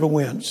Satan never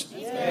wins.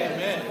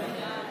 Amen.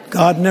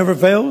 God never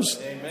fails.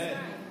 Amen.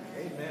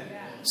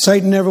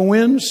 Satan never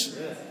wins.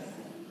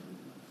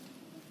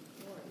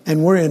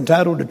 And we're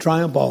entitled to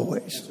triumph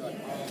always.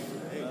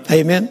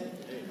 Amen.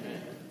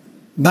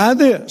 By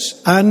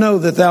this I know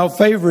that thou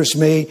favorest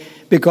me,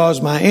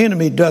 because my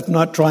enemy doth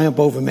not triumph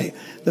over me.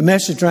 The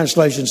Message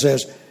translation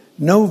says,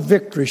 no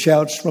victory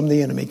shouts from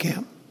the enemy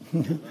camp.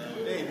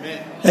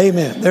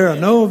 Amen. There are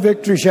no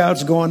victory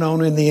shouts going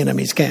on in the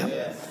enemy's camp.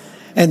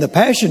 And the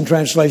Passion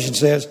translation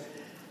says,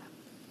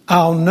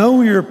 I'll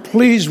know you're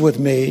pleased with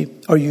me,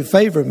 or you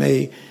favor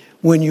me,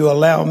 when you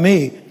allow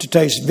me to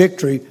taste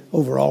victory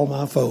over all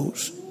my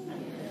foes.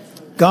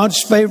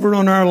 God's favor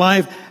on our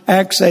life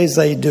acts as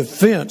a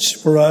defense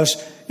for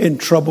us in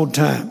troubled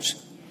times.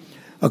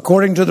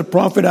 According to the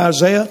prophet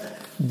Isaiah,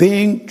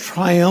 being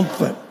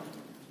triumphant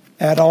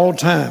at all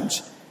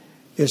times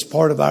is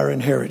part of our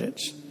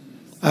inheritance.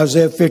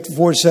 Isaiah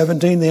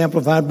 54:17, the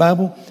Amplified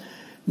Bible.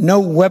 No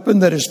weapon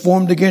that is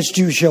formed against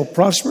you shall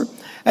prosper,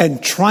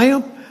 and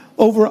triumph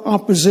over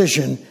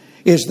opposition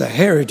is the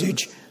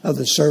heritage of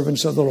the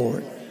servants of the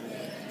Lord.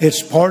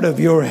 It's part of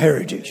your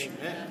heritage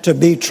to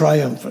be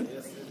triumphant.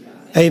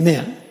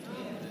 Amen.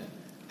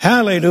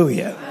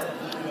 Hallelujah.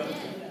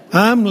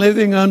 I'm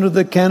living under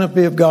the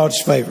canopy of God's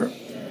favor.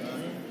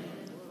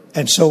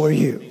 And so are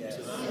you.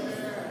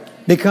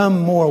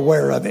 Become more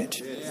aware of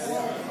it.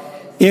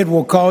 It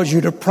will cause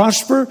you to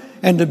prosper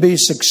and to be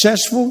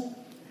successful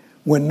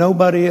when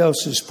nobody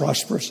else is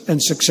prosperous and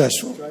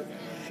successful.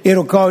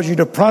 It'll cause you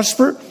to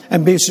prosper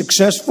and be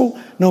successful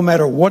no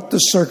matter what the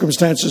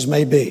circumstances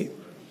may be.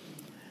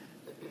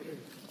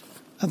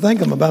 I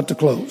think I'm about to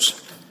close.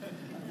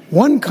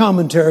 One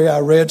commentary I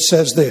read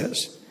says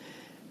this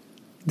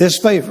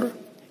favor,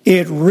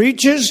 it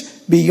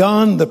reaches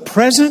beyond the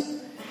present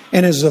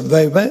and is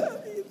available.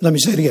 Let me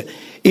say it again.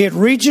 It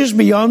reaches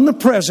beyond the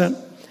present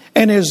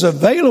and is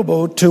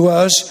available to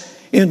us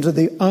into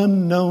the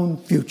unknown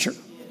future.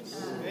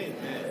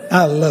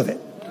 I love it.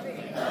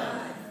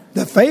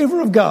 The favor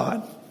of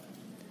God,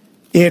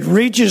 it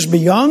reaches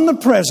beyond the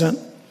present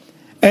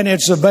and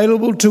it's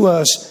available to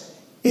us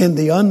in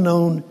the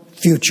unknown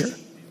future.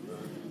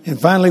 And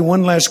finally,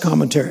 one last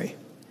commentary.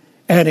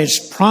 And it's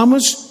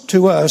promised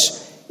to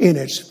us in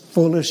its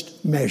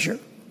fullest measure.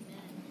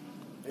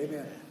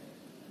 Amen.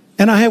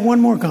 And I have one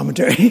more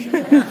commentary.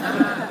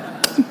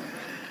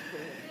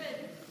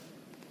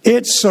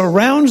 It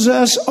surrounds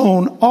us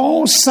on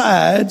all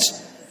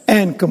sides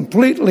and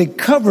completely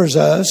covers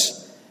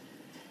us,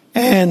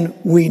 and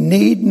we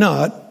need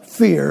not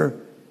fear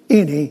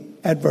any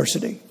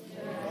adversity.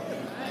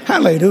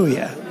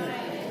 Hallelujah.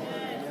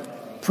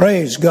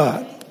 Praise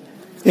God.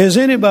 Is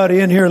anybody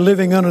in here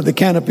living under the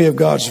canopy of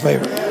God's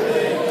favor?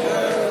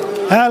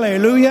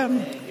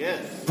 Hallelujah.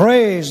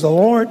 Praise the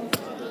Lord.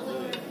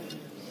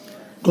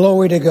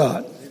 Glory to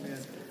God.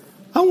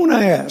 I want to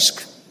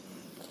ask,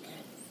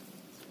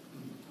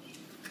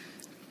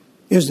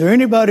 is there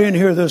anybody in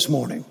here this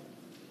morning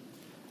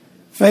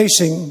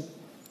facing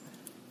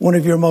one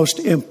of your most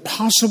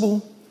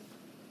impossible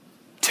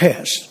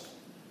tests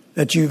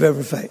that you've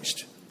ever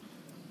faced?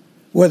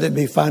 Whether it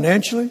be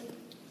financially,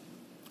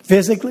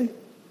 physically,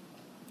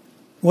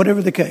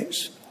 whatever the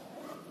case.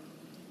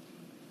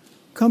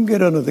 Come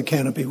get under the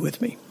canopy with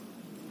me.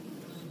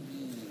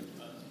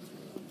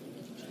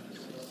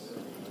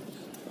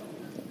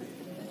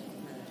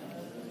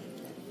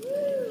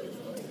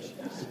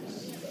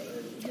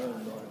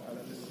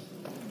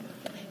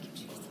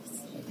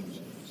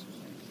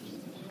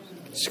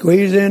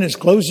 Squeeze in as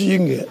close as you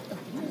can get.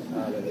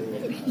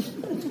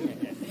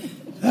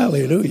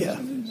 Hallelujah.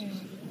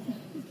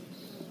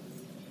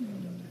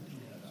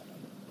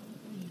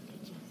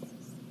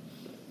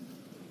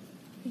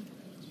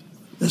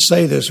 Let's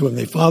say this with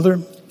me. Father,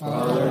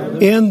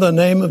 in the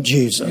name of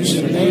Jesus,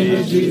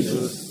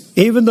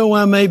 even though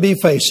I may be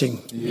facing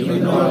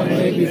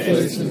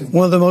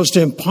one of the most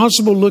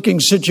impossible looking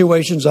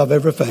situations I've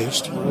ever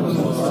faced,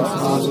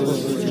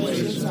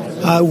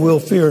 I will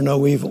fear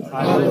no evil.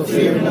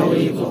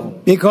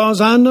 Because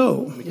I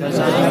know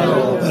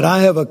that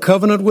I have a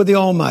covenant with the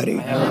Almighty.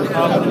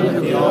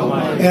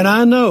 And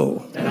I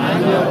know,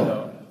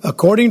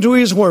 according to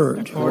His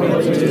word,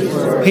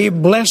 He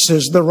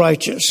blesses the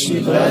righteous.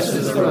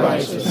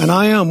 And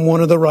I am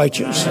one of the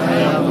righteous.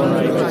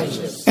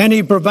 And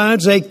He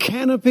provides a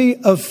canopy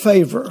of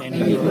favor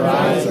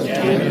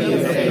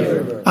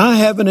I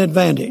have an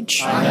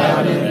advantage.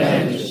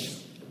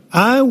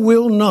 I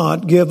will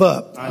not give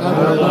up.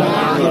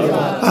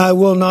 I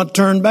will not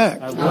turn back.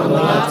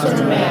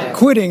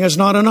 Quitting is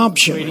not an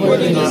option.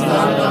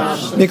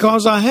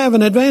 Because I have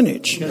an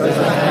advantage.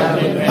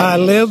 I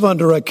live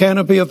under a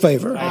canopy of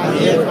favor.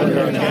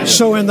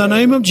 So in the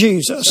name of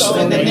Jesus,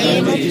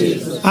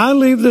 I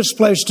leave this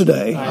place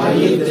today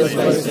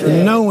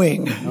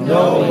knowing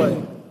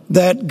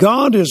that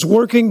God is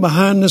working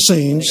behind the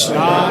scenes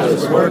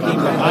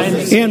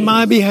in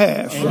my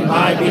behalf.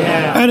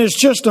 And it's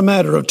just a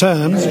matter of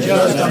time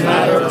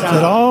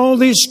that all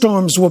these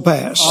storms will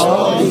pass.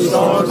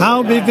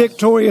 I'll be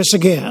victorious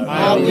again.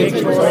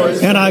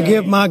 And I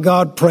give my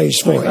God praise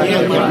for it.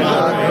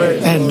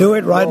 And do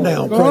it right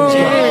now. Praise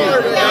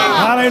God.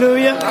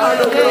 Hallelujah.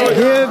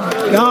 Give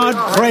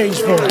God praise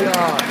for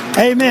it.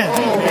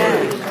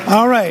 Amen.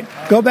 All right.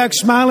 Go back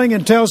smiling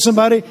and tell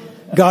somebody,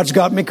 God's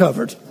got me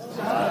covered.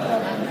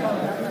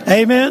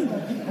 Amen.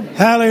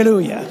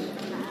 Hallelujah.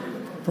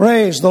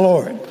 Praise the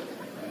Lord.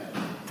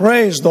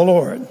 Praise the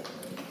Lord.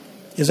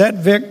 Is that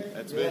Vic?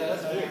 That's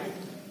Vic.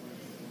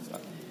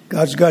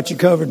 God's got you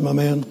covered, my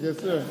man. Yes,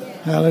 sir.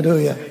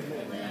 Hallelujah.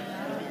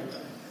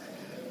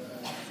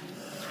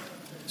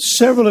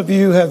 Several of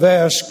you have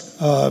asked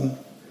and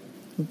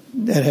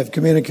have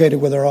communicated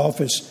with our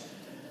office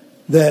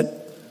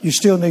that you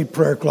still need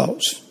prayer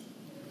clothes.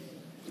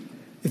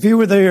 If you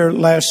were there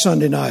last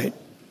Sunday night,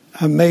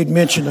 I made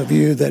mention of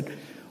you that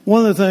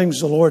one of the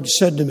things the Lord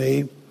said to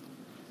me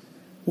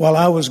while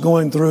I was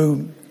going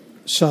through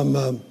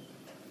some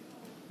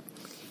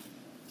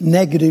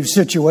negative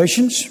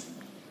situations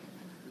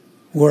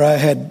where I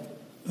had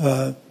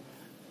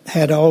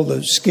had all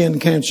the skin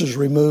cancers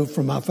removed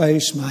from my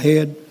face, my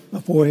head, my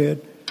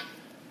forehead.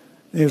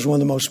 It was one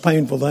of the most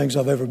painful things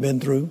I've ever been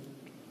through.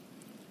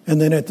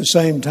 And then at the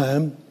same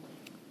time,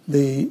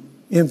 the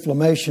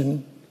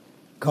inflammation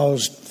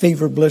caused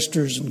fever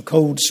blisters and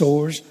cold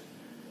sores.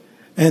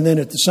 And then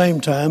at the same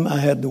time, I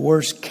had the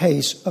worst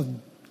case of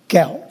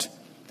gout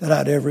that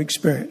I'd ever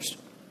experienced.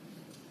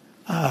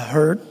 I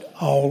hurt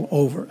all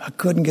over. I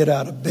couldn't get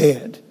out of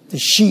bed. The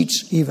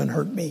sheets even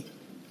hurt me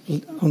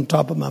on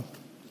top of my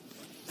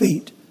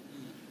feet.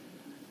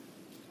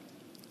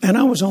 And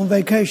I was on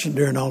vacation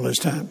during all this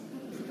time.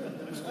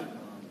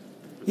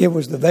 It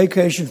was the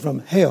vacation from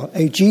hell,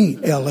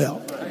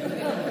 Hell.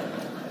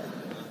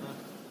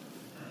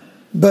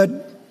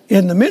 But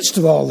in the midst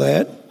of all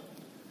that,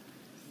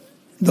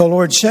 the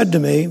Lord said to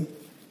me,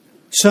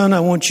 son,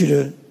 I want you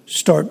to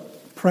start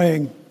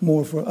praying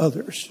more for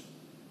others.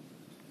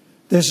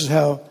 This is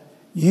how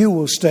you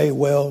will stay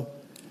well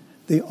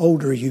the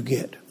older you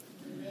get.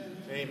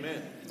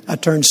 Amen. I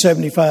turned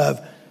 75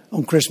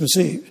 on Christmas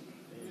Eve.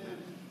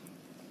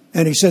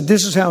 And he said,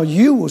 this is how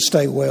you will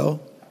stay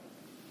well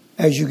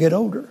as you get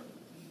older.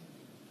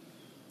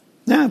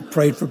 Now, I've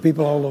prayed for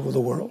people all over the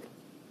world.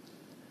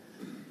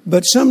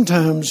 But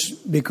sometimes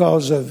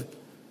because of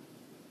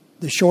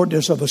the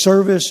shortness of a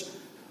service,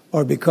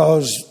 or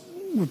because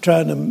we're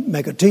trying to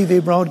make a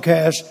TV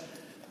broadcast,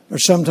 or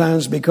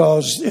sometimes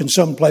because in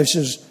some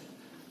places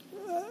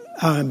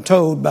I'm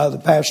told by the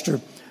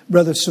pastor,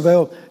 Brother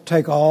Savelle,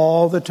 take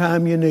all the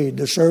time you need.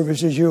 The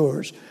service is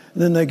yours.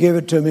 And then they give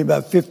it to me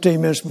about 15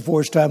 minutes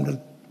before it's time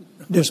to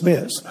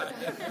dismiss.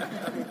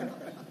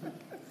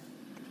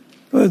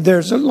 But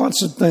there's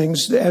lots of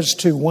things as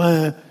to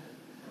why,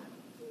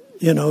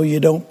 you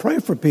don't pray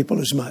for people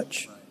as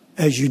much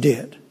as you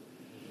did.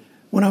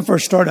 When I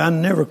first started, I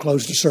never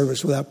closed a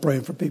service without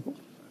praying for people.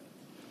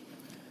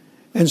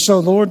 And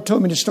so the Lord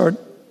told me to start,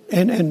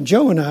 and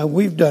Joe and I,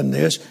 we've done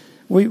this.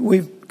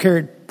 We've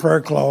carried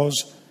prayer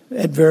cloths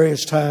at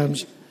various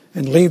times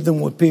and leave them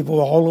with people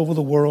all over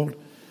the world.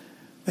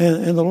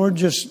 And the Lord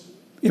just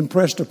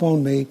impressed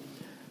upon me,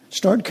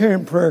 start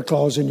carrying prayer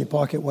cloths in your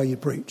pocket while you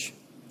preach.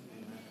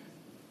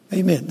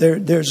 Amen.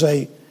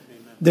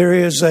 There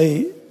is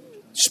a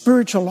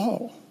spiritual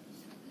law,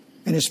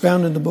 and it's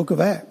found in the book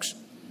of Acts.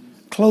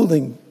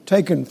 Clothing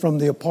taken from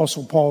the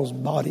Apostle Paul's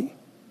body,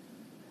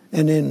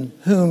 and in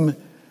whom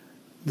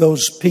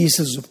those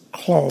pieces of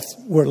cloth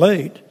were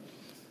laid.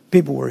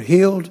 People were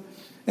healed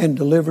and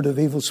delivered of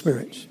evil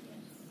spirits.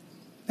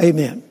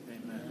 Amen.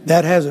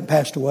 That hasn't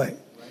passed away.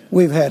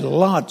 We've had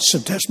lots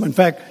of testimonies. In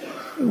fact,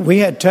 we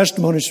had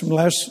testimonies from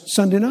last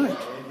Sunday night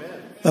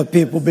of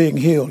people being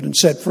healed and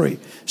set free.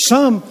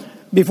 Some,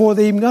 before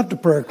they even got to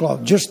prayer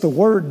cloth, just the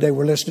word they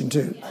were listening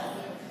to.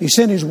 He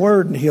sent his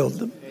word and healed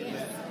them.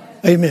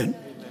 Amen.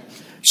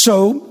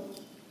 So,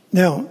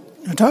 now,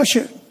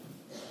 Natasha,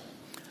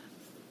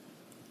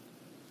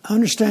 I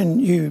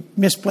understand you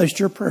misplaced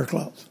your prayer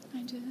cloth.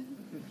 I did.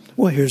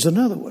 Well, here's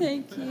another one.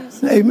 Thank you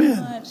so Amen.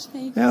 much.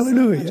 Thank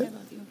Hallelujah.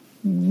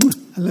 you so much.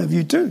 I love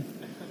you too.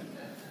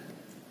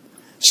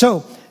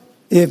 So,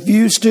 if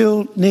you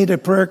still need a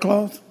prayer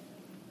cloth,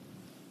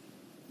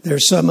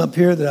 there's some up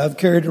here that I've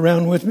carried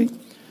around with me.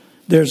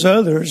 There's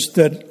others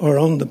that are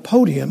on the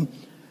podium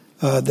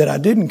that I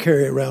didn't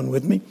carry around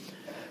with me.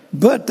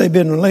 But they've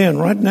been laying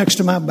right next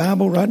to my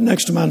Bible, right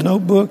next to my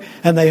notebook,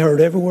 and they heard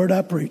every word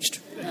I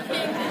preached.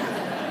 Amen.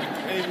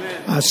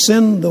 I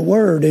send the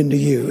word into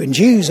you in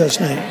Jesus'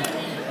 name.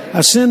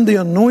 I send the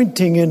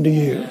anointing into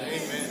you.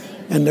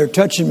 And they're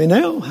touching me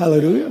now.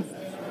 Hallelujah.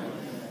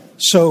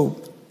 So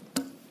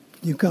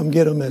you come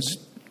get them as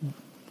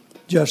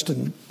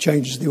Justin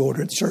changes the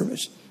order of the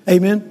service.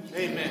 Amen.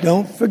 Amen.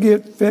 Don't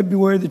forget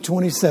February the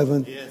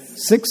 27th,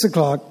 6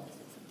 o'clock.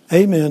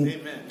 Amen.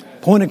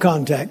 Point of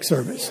contact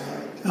service.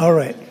 All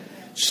right.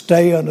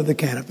 Stay under the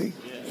canopy.